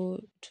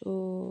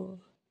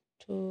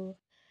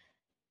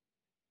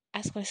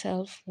ask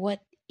myself,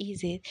 what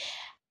is it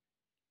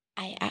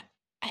I I,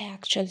 I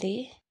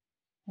actually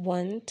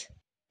want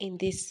in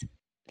this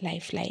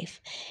life.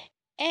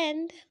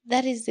 And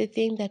that is the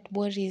thing that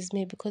worries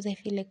me because I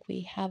feel like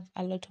we have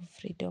a lot of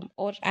freedom,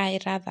 or I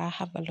rather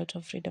have a lot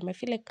of freedom. I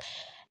feel like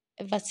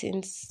ever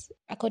since,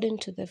 according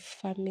to the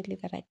family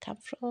that I come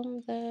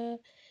from, the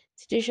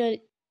situation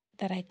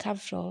that I come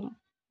from,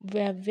 we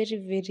are very,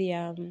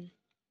 very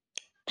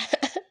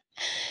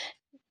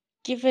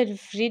given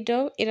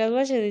freedom in as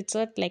much as it's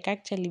not like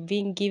actually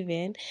being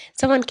given.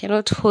 Someone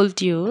cannot hold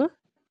you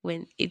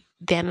when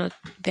they're not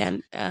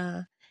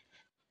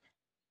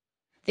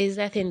there's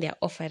nothing they're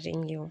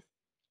offering you.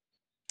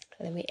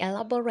 Let me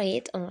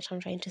elaborate on what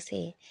I'm trying to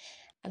say.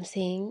 I'm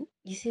saying,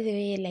 you see the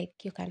way like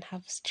you can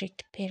have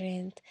strict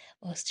parents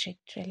or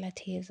strict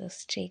relatives or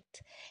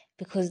strict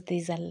because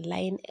there's a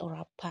line or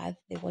a path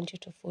they want you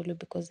to follow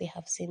because they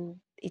have seen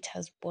it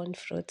has borne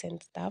fruit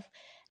and stuff.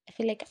 I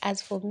feel like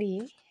as for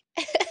me,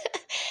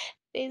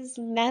 there's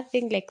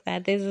nothing like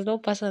that. There's no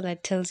person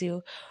that tells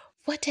you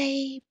what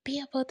I be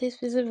about this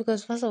business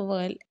because first of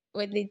all,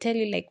 when they tell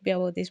you like be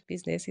about this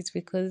business, it's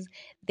because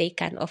they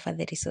can offer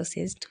the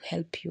resources to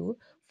help you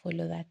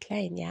follow that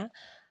line, yeah.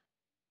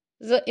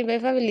 So in my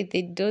family,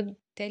 they don't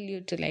tell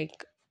you to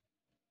like,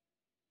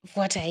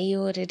 what are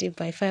you already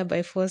by fire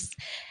by force?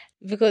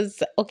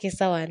 Because okay,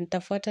 sawa,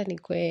 nitafuata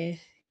nikwe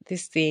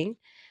this thing.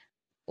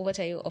 What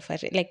are you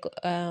offering? Like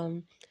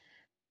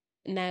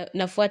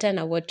nafuata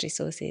na what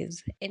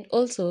resources? And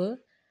also,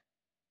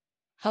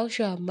 how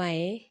sure am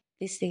I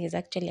this thing is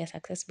actually a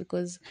success?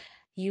 Because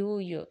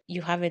you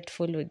haven't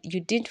followed,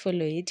 you didn't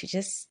follow it,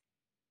 you're just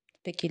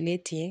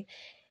speculating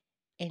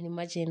and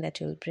imagine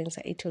that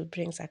it will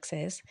bring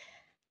success.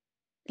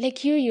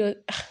 Like you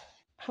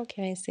how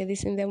can I say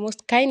this in the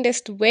most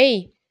kindest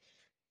way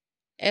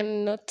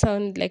and not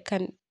sound like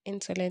an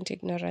insolent,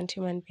 ignorant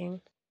human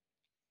being?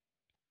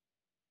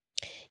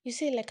 You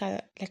see, like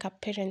a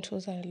parent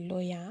who's a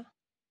lawyer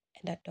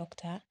and a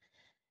doctor,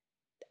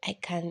 I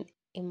can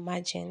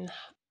imagine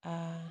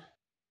uh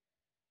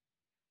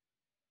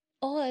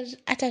or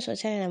hata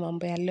tuachane na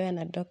mambo ya lawyer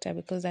na doctor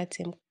because that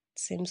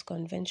seems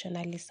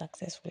conventionally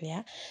successful,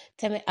 yeah.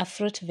 Tell me, a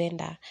fruit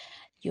vendor,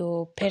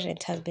 your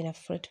parent has been a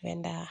fruit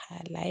vendor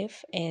her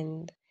life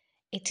and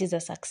it is a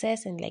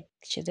success and like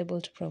she's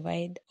able to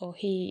provide or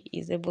he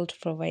is able to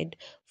provide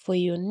for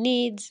your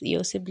needs,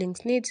 your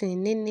siblings needs ni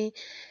nini,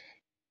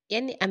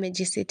 yani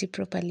amejiseti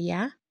properly,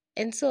 yeah.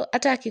 And so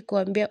hata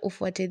akikuambia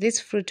ufuate this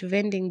fruit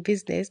vending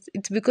business,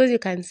 it's because you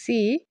can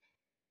see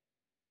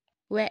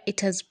where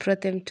it has brought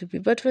them to be.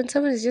 But when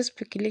someone is just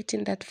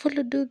speculating that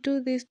follow, do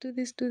this, do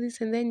this, do this,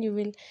 and then you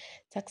will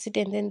succeed,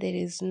 and then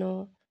there's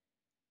no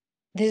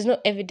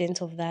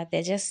evidence of that.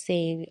 They're just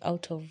saying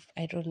out of,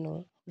 I don't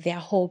know, their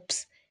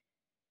hopes.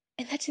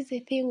 And that is the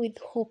thing with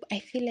hope. I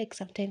feel like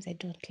sometimes I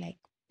don't like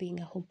being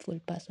a hopeful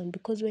person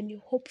because when you're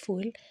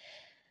hopeful,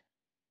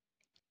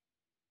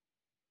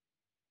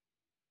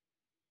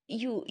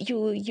 you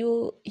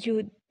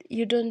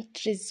don't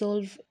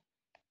resolve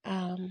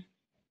um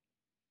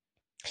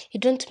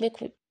you don't make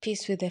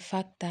peace with the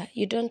fact that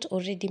you don't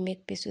already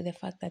make peace with the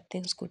fact that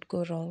things could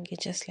go wrong. You're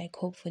just like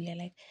hopeful. You're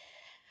like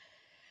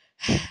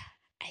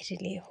I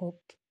really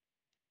hope.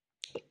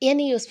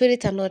 Any your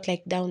spirits are not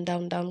like down,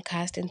 down,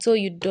 downcast, and so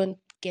you don't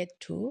get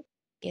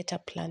a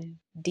plan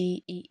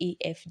D, E, E,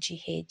 F,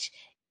 G, H.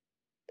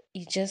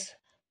 You just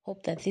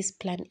hope that this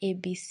plan A,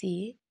 B,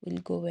 C will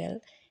go well.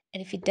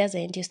 And if it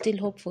doesn't, you're still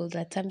hopeful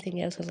that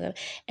something else will go.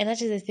 And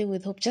that is the thing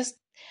with hope. Just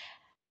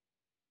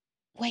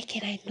why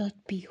can I not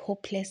be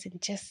hopeless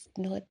and just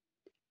not?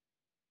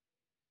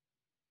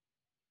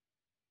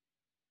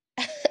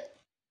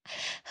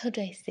 How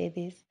do I say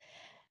this?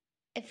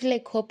 I feel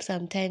like hope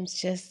sometimes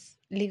just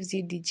leaves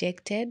you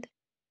dejected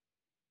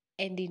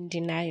and in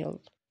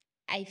denial.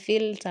 I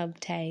feel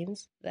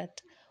sometimes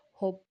that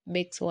hope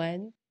makes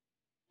one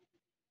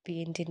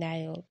be in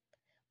denial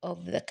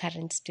of the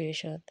current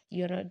situation.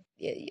 You're not.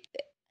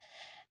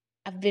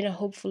 I've been a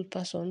hopeful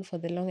person for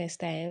the longest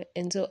time,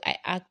 and so I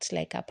act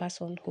like a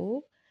person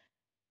who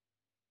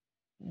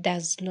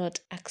does not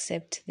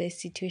accept the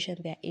situation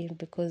they're in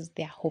because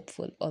they're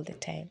hopeful all the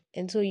time.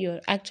 And so you're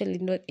actually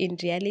not in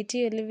reality,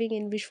 you're living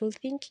in wishful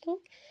thinking.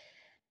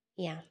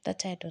 Yeah,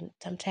 that I don't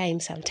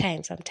sometimes,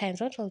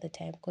 not all the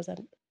time, because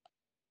I'm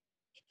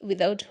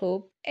without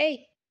hope.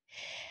 Hey,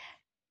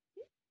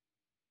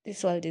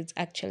 this world is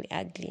actually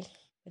ugly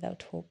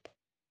without hope.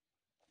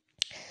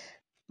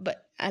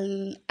 But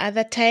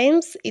other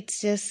times,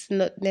 it's just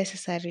not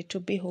necessary to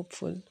be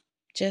hopeful.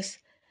 Just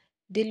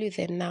deal with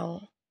it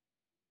now,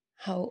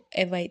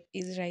 however it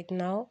is right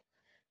now,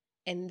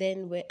 and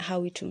then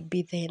how it will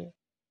be then,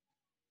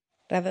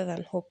 rather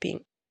than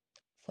hoping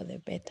for the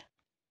better.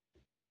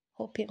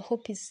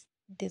 Hope is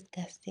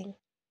disgusting.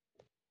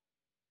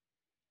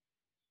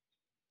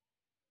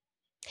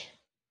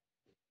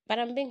 But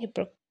I'm being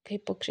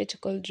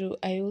hypocritical, Drew.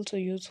 I also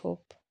use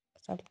hope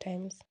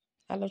sometimes,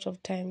 a lot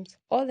of times,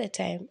 all the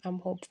time. I'm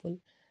hopeful.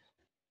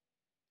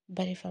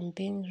 But if I'm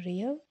being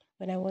real,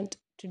 when I want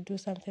to do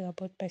something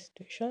about my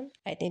situation,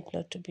 I need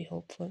not to be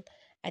hopeful.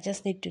 I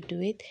just need to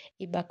do it.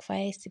 It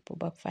backfires, it will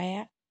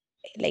backfire.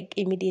 Like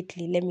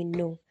immediately, let me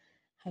know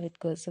how it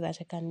goes so that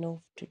I can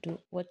know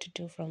what to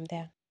do from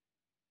there.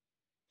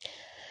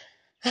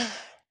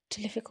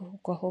 Tulifika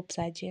kwa hopes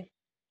aje.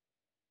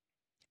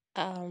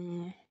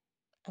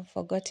 I've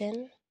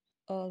forgotten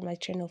all my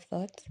train of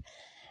thoughts,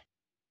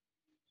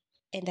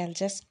 and I'll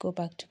just go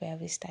back to where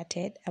we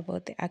started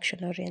about the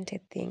action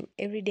oriented thing.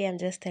 Every day I'm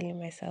just telling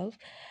myself,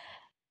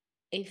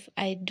 if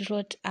I do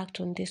not act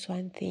on this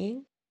one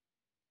thing,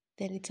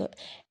 then it's all.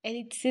 And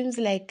it seems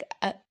like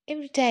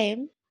every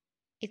time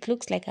it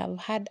looks like I've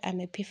had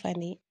an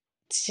epiphany.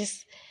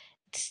 It's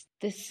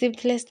the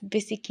simplest,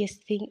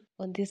 basicest thing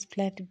on this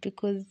planet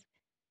because,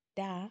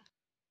 duh,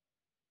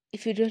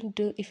 if you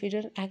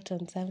don't act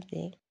on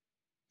something,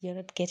 you're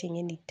not getting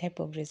any type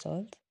of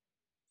result.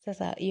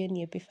 Sasa hiyo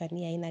ni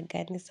epiphany aina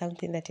gani?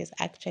 Something that is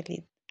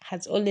actually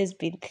has always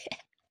been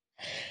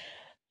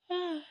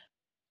there.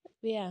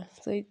 Yeah,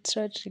 so it's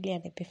not really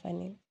an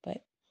epiphany,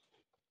 but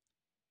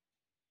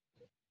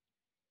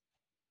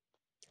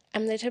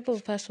I'm the type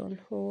of person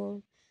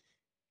who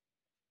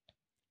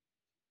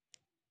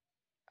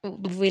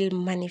will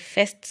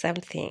manifest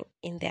something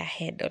in their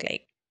head or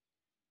like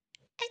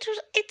I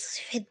don't.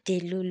 It's even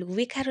delulu.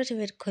 We cannot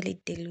even call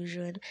it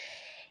delusion.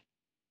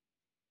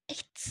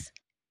 It's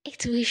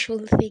it's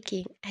wishful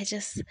thinking. I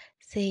just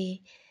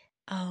say,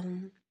 I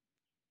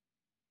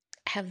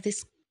have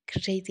this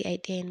crazy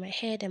idea in my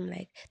head. I'm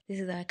like, this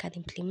is how I can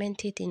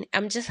implement it. And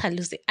I'm just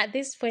hallucinating. At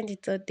this point,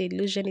 it's not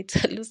delusion. It's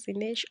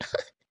hallucination.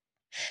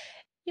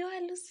 You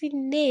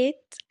hallucinate.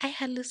 I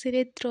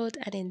hallucinate throughout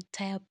an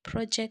entire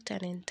project,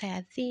 an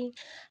entire thing.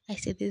 I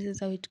say this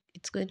is how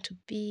it's going to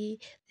be.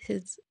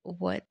 This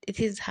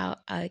is how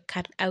I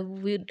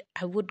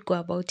would go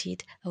about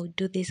it. I would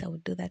do this, I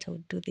would do that, I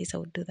would do this, I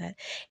would do that.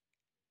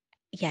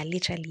 Yeah,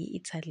 literally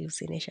it's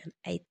hallucination.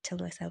 I tell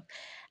myself,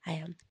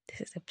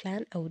 this is a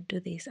plan, I would do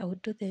this, I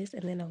would do this,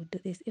 and then I would do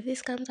this. If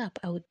this comes up,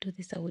 I would do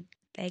this, I would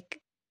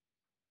like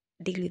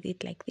deal with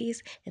it like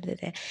this,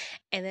 and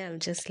then I'm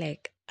just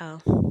like, oh,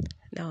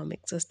 now I'm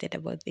exhausted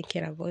about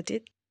thinking about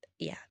it.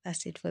 Yeah,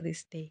 that's it for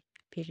this day.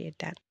 Period.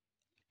 Done.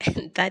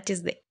 And that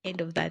is the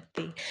end of that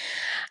thing.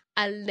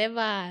 I'll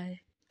never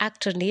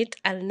act on it.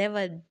 I'll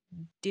never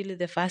deal with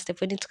the first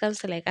step. When it comes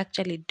to like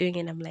actually doing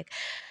it, I'm like,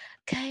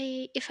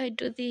 okay, if I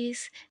do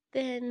this,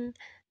 then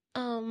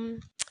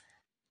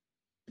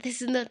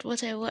this is not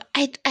what I want.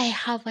 I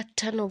have a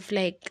ton of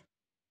like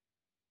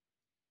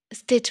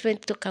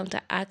statement to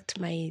counteract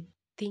my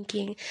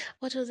thinking.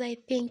 What was I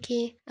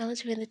thinking? I want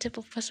to be the type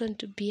of person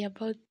to be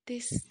about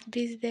this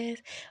business.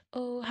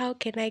 Oh, how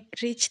can I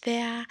reach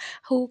there?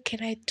 Who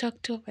can I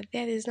talk to over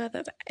there? There's not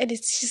that, and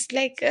it's just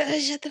like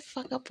shut the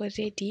fuck up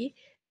already.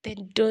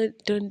 Then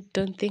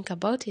don't think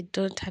about it.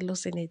 Don't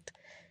hallucinate.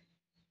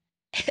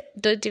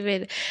 Don't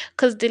even,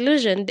 because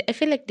delusion. I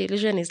feel like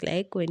delusion is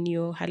like when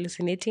you're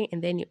hallucinating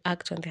and then you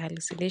act on the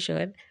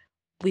hallucination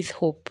with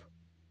hope,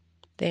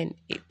 then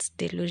it's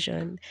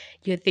delusion.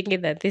 You're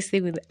thinking that this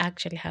thing will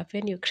actually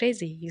happen. You're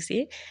crazy, you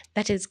see?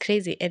 That is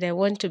crazy. And I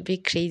want to be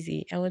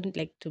crazy. I want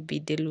like to be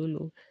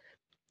delulu.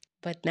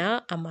 But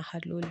now I'm a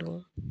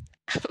halulu.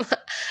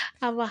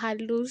 I'm a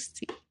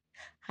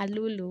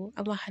halulu.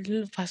 I'm a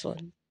halulu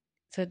person.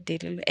 So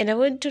delulu. And I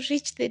want to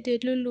reach the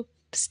delulu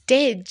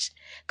stage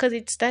because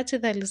it starts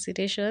with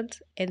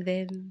hallucinations and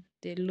then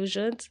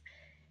delusions.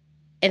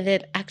 And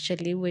then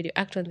actually, when you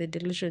act on the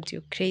delusions,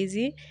 you're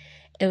crazy.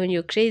 And when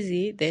you're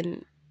crazy,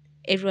 then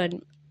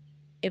everyone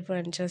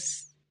everyone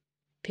just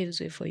paves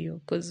way for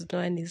you because no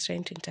one is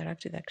trying to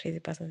interact with a crazy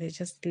person. They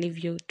just leave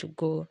you to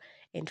go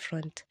in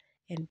front.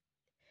 And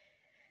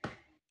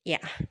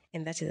yeah,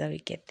 and that is how we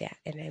get there.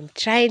 And I'm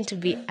trying to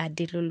be a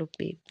delulu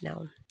babe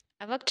now.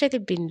 I've actually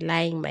been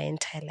lying my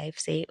entire life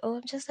saying, oh,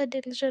 I'm just a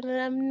delusional.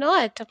 I'm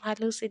not. I'm a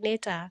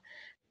hallucinator.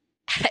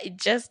 I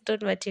just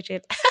don't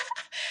material.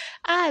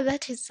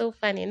 That is so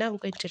funny. Now I'm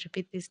going to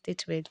repeat this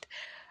statement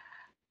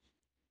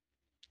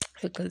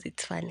because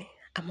it's funny.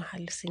 I'm a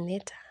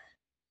hallucinator.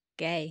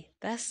 Guy,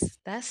 that's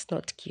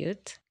not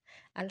cute.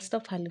 I'll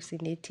stop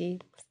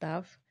hallucinating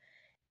stuff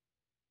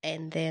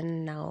and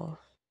then now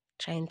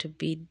trying to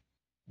be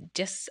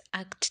just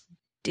act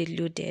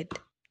deluded.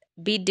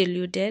 Be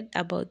deluded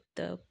about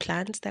the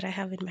plans that I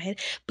have in my head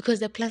because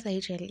the plans I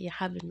usually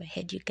have in my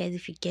head, you guys,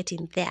 if you get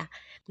in there,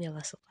 me have a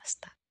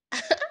superstar.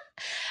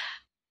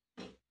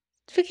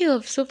 Speaking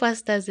of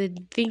superstars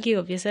and thinking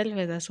of yourself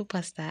as a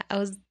superstar, I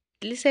was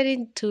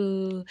listening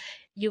to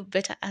You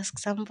Better Ask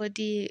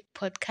Somebody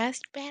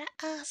podcast. Better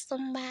ask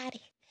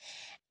somebody.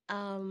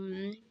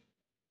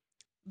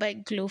 By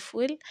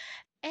Glowful,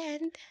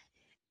 and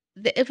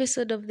the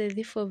episode of the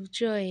Thief of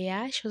Joy,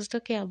 yeah, she was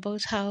talking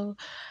about how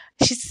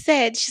she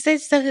said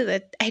something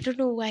that I don't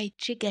know why it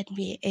triggered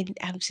me, and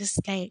I'm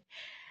just like,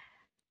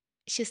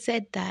 she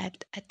said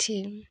that a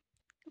team,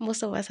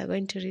 most of us are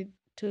going to read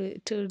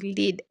to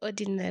lead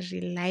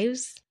ordinary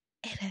lives,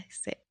 and I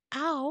said,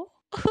 ow,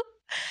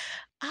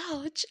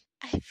 ouch.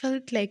 I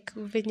felt like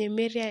venye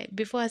Mary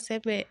before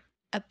Aseme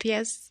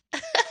appears,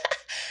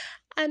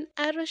 an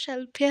arrow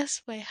shall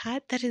pierce my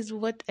heart. That is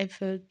what I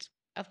felt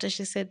after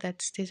she said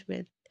that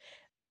statement.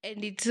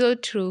 And it's so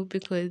true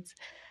because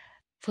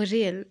for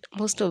real,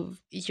 most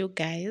of you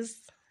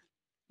guys,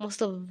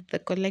 most of the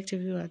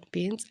collective human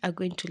beings are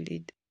going to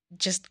lead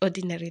just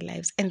ordinary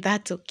lives, and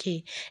that's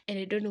okay. And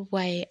I don't know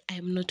why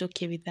I'm not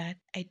okay with that.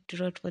 I do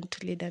not want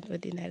to lead an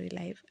ordinary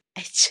life.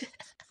 I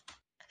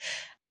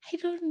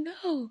don't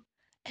know.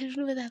 I don't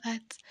know whether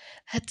that's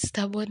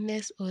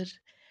stubbornness or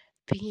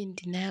being in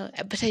denial.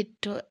 But I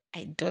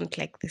don't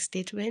like the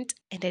statement,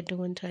 and I don't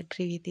want to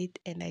agree with it,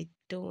 and I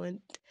don't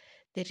want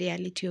the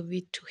reality of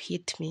it to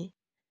hit me.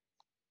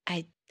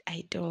 I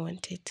I don't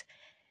want it.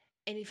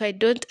 And if I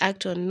don't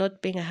act on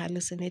not being a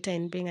hallucinator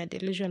and being a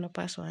delusional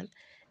person,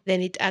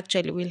 then it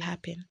actually will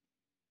happen.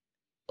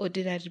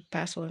 Ordinary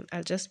person.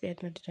 I'll just be an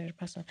ordinary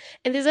person.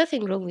 And there's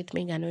nothing wrong with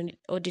being an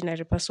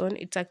ordinary person.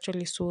 It's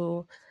actually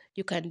so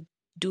you can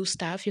do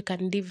stuff, you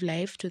can live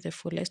life to the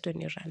fullest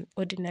when you're an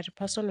ordinary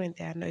person, when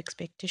there are no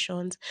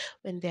expectations,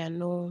 when there are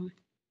no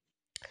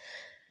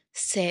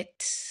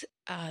set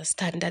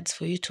standards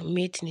for you to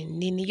meet.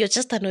 Nini. You're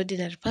just an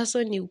ordinary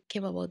person. You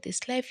came about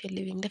this life, you're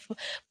living life.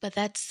 But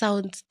that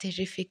sounds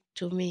terrific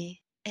to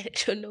me. I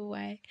don't know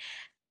why.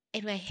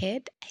 In my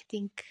head, I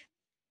think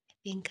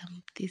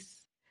I'm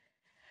this.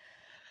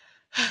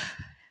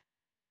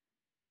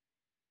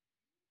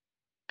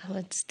 I'm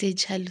on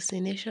stage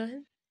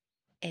hallucination,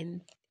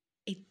 and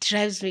it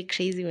drives me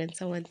crazy when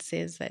someone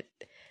says that.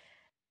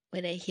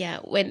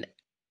 When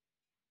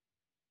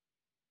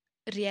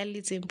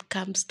realism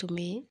comes to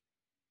me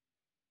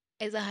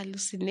as a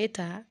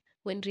hallucinator,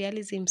 when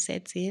realism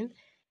sets in,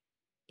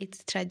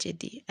 it's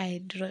tragedy.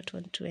 I do not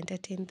want to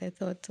entertain the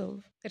thoughts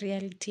of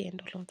reality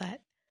and all of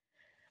that.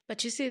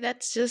 But you see,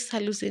 that's just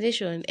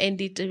hallucination, and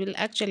it will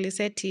actually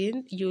set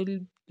in.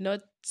 You'll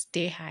not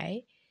stay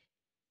high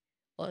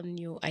on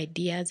your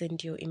ideas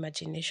and your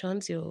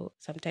imaginations. You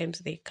sometimes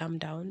they come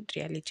down.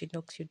 Reality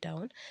knocks you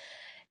down,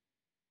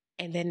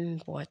 and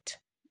then what?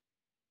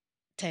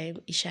 Time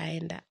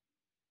ishaenda.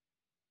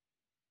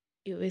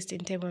 You're wasting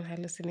time on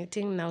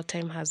hallucinating. Now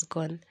time has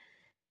gone,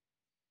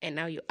 and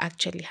now you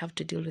actually have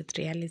to deal with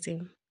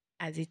realism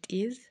as it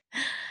is.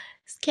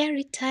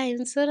 Scary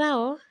times. So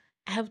now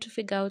I have to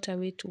figure out a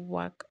way to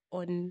work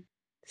on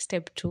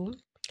step 2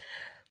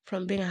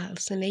 from being a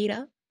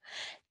hallucinator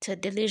to a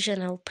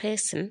delusional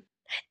person.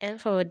 And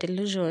for a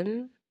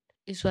delusion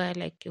is why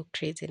like you're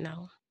crazy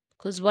now.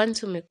 Because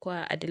once you make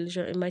a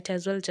delusion, it might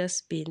as well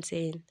just be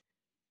insane.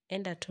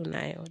 End at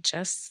or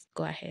just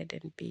go ahead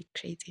and be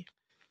crazy.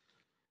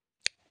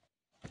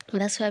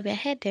 That's where we're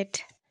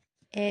headed.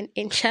 And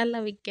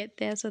inshallah, we get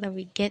there so that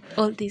we get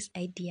all these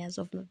ideas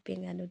of not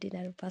being an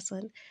ordinary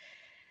person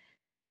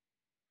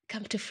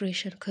come to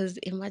fruition. Because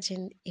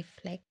imagine if,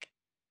 like,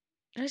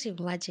 not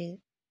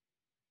imagine,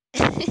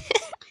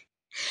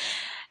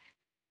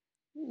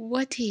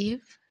 what if,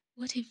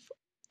 what if,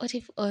 what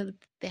if all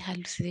the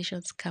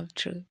hallucinations come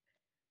true?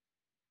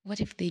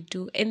 What if they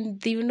do? And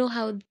do you know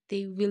how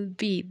they will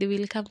be? They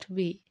will come to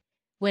be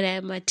when I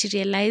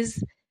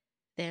materialize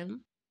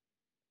them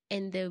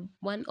and the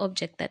one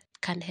object that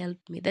can help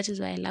me. That is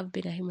why I love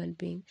being a human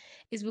being.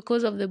 It's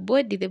because of the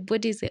body. The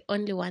body is the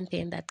only one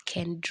thing that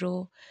can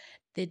draw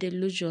the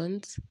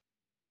delusions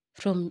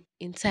from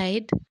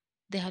inside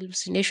the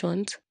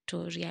hallucinations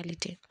to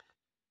reality.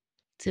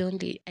 It's the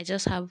only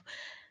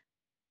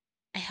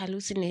I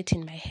hallucinate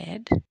in my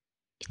head.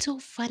 It's so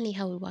funny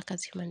how we work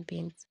as human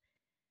beings.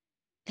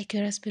 Like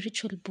you're a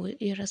spiritual boy,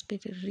 you're a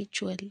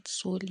spiritual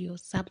soul, you're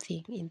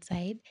something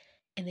inside,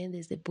 and then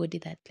there's the body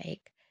that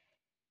like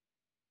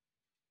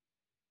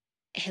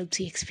helps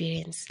you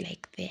experience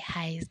like the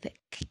highs.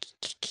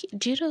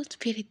 Do you know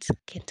spirits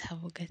can't have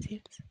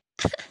orgasms?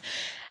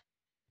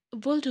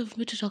 Bold of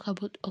me to talk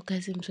about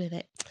orgasms with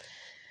it,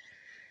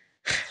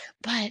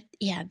 but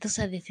yeah, those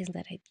are the things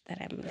that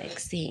I'm like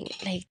saying.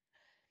 Like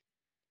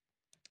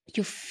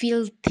you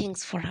feel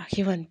things for a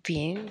human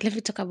being. Let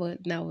me talk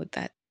about now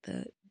that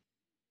the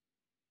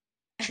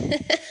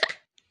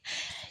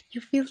you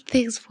feel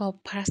things for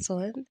a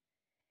person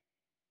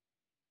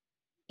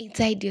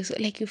inside you. So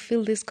like you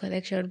feel this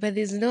connection, but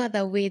there's no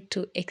other way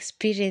to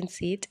experience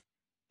it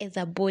as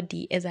a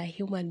body, as a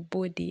human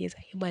body, as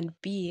a human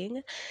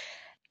being.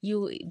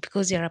 You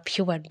because you're a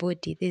human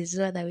body, there's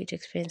no other way to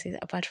experience it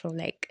apart from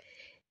like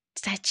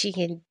touching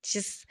and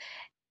just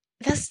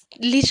that's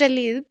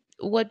literally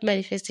what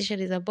manifestation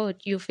is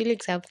about. You're feeling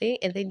something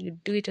and then you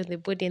do it on the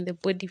body and the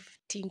body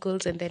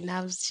tingles and the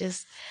nerves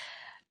just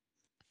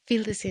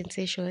feel the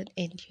sensation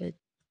and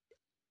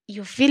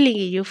you're feeling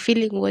it, you're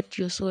feeling what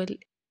your soul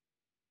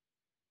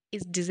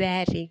is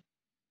desiring.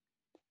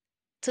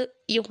 So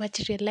you're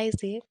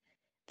materializing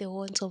the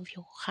wants of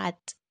your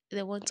heart,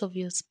 the wants of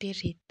your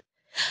spirit.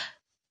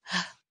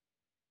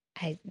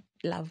 I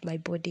love my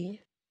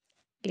body.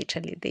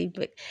 Literally,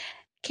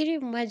 can you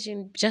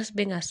imagine just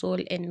being a soul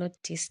and not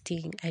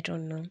tasting? I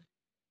don't know,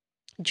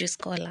 juice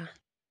cola.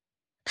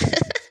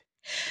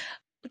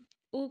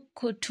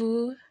 Uko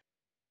tu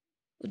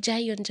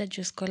ujaionja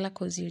juice cola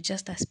because you're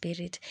just a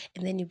spirit,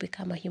 and then you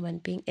become a human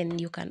being,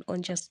 and you can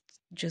own just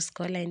juice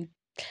cola, and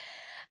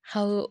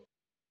how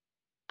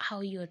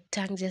your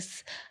tongue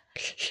just.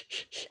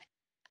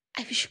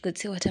 I wish you could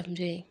see what I'm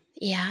doing.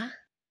 Yeah,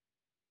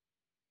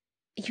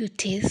 you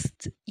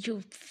taste,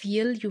 you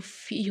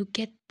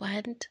get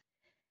burned,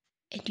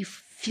 and you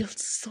feel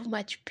so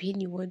much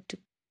pain. You want to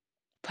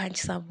punch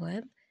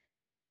someone.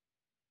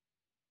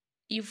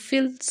 You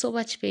feel so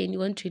much pain. You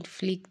want to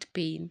inflict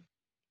pain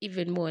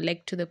even more,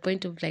 like to the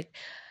point of like,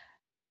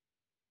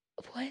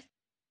 what?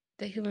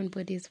 The human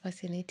body is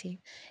fascinating,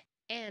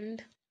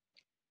 and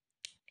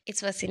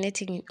it's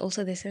fascinating in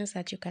also the sense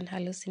that you can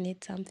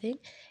hallucinate something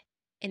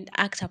and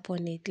act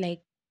upon it.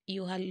 Like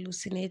you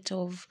hallucinate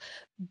of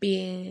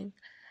being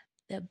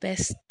the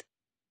best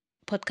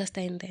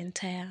podcaster in the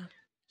entire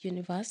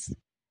universe,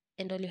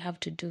 and all you have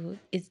to do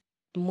is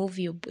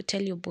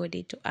tell your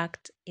body to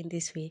act in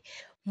this way,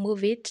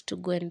 move it to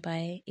go and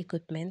buy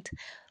equipment,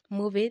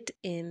 move it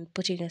in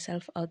putting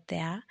yourself out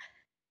there,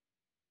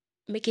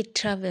 make it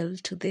travel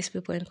to these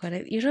people and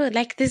connect,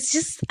 like there's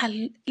just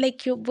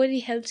like your body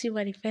helps you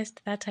manifest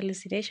that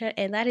hallucination,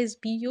 and that is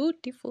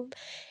beautiful.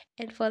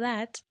 And for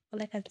that,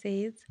 all I can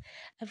say is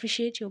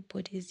appreciate your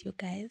bodies, you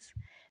guys,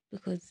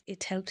 because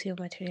it helps you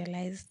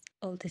materialize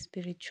all the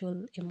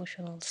spiritual,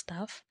 emotional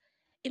stuff.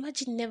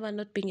 Imagine never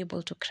not being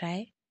able to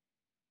cry.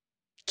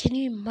 Can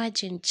you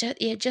imagine?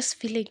 You're just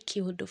feeling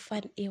killed.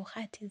 Fun. Your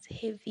heart is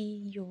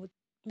heavy. You're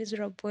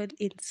miserable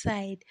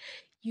inside.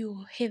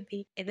 You're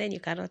heavy, and then you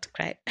cannot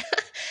cry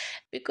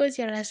because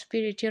you're a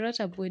spirit. You're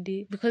not a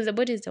body. Because the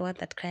body is the one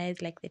that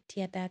cries, like the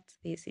tear ducts.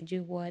 They say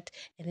do what,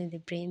 and then the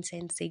brain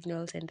sends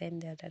signals, and then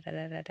da da da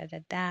da da da da,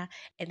 da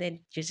and then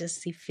you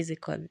just see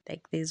physical,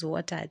 like there's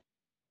water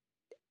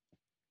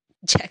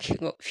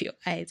jacking off your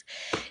eyes.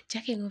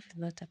 Jacking off is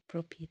not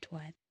appropriate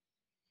word.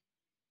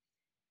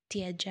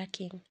 Tear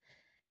jacking,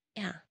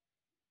 yeah,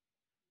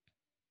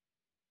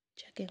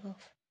 jacking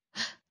off.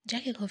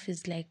 Jacking off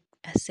is like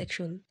a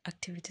sexual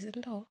activity,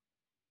 isn't it?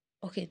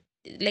 Okay,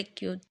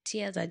 like your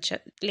tears are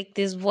like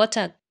there's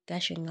water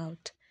gushing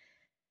out.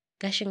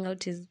 Gushing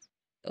out is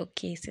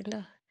okay, isn't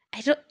it?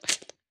 I don't,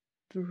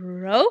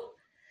 bro.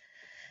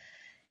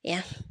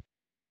 Yeah,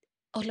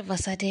 all of a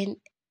sudden,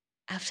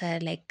 after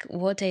like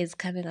water is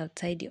coming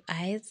outside your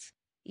eyes,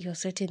 you're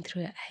sweating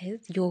through your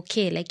eyes. You're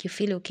okay, like you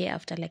feel okay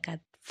after like a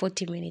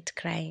 40-minute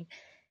crying.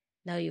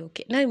 Now you're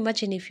okay. Now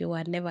imagine if you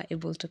were never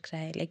able to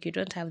cry, like you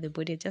don't have the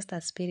body, just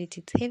a spirit.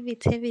 It's heavy,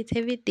 it's heavy, it's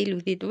heavy. Deal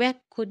with it. Where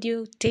could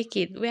you take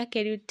it? Where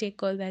can you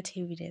take all that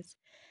heaviness,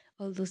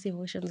 all those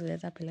emotions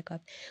with up like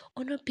up?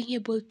 Or not being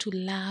able to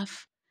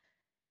laugh,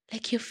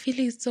 like you're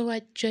feeling so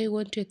much joy,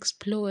 want to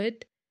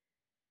explode.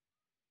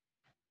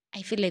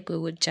 I feel like we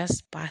would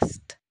just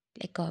burst.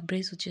 Like our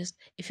brains would just,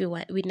 if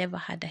we never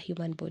had a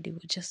human body,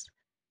 would just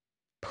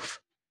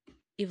poof,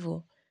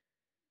 evil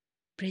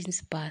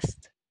brains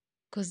burst.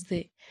 Because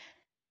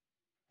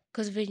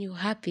when you're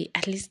happy,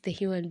 at least the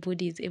human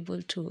body is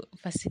able to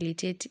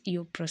facilitate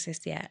your process.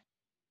 Yeah,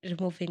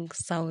 removing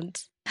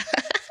sounds.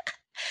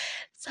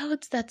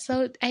 Sounds that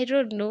sound, I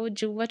don't know,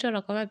 juu watu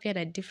wanakwama pia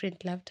na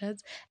different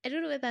laughters. I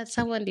don't know whether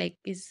someone like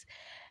is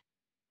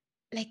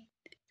like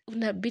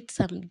una beat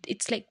some,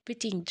 it's like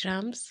beating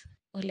drums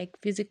or like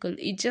musical.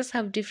 You just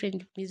have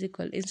different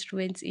musical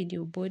instruments in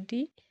your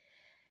body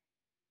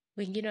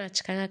wengine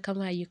wanachikanga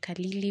kama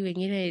ukulele,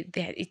 wengine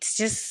it's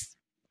just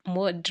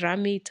more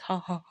drummy, it's ha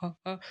ha ha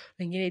ha,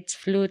 wengine it's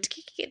flute.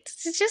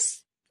 It's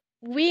just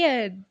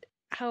weird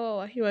how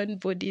our human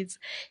bodies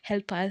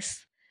help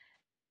us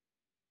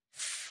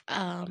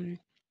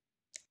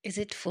is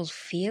it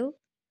fulfill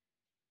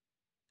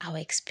our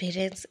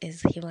experience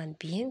as human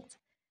beings.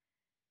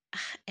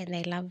 And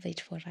I love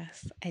it for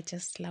us. I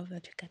just love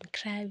that we can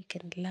cry, we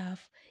can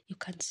laugh, you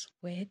can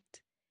sweat,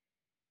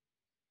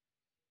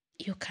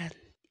 you can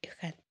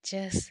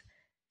just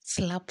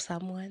slap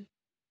someone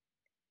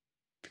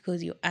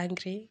because you're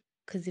angry.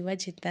 Because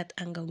imagine that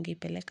anger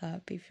ungeipeleka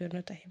wapi if you're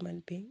not a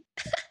human being.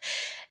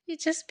 You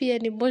just be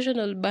an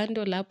emotional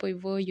bundle hapo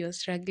hivyo, you're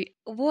struggling.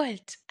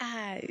 What?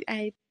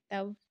 I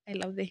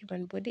love the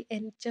human body,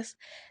 and just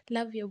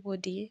love your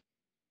body.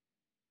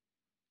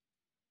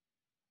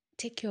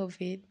 Take care of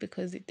it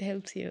because it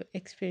helps you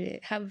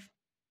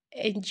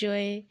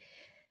enjoy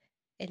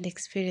and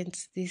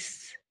experience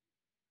this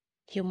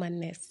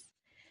humanness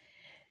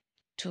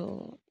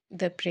to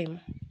the brim.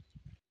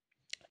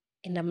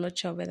 And I'm not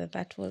sure whether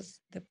that was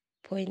the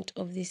point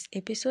of this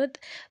episode,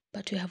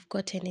 but we have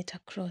gotten it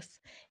across.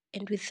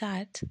 And with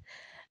that,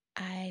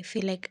 I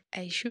feel like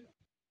I should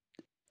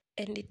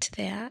end it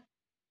there.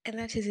 And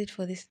that is it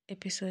for this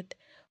episode.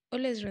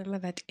 Always remember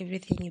that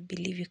everything you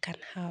believe you can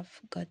have,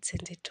 God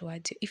sends it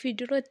towards you. If you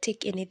do not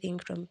take anything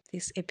from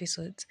these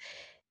episodes,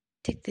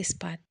 take this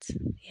part,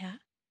 yeah,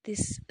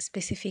 this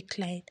specific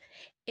line.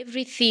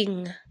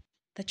 Everything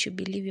that you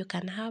believe you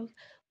can have,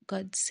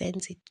 God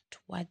sends it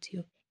towards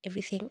you.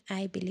 Everything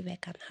I believe I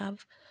can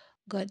have,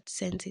 God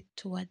sends it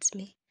towards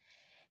me.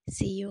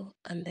 See you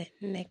on the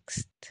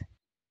next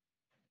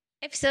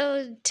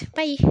episode.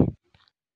 Bye.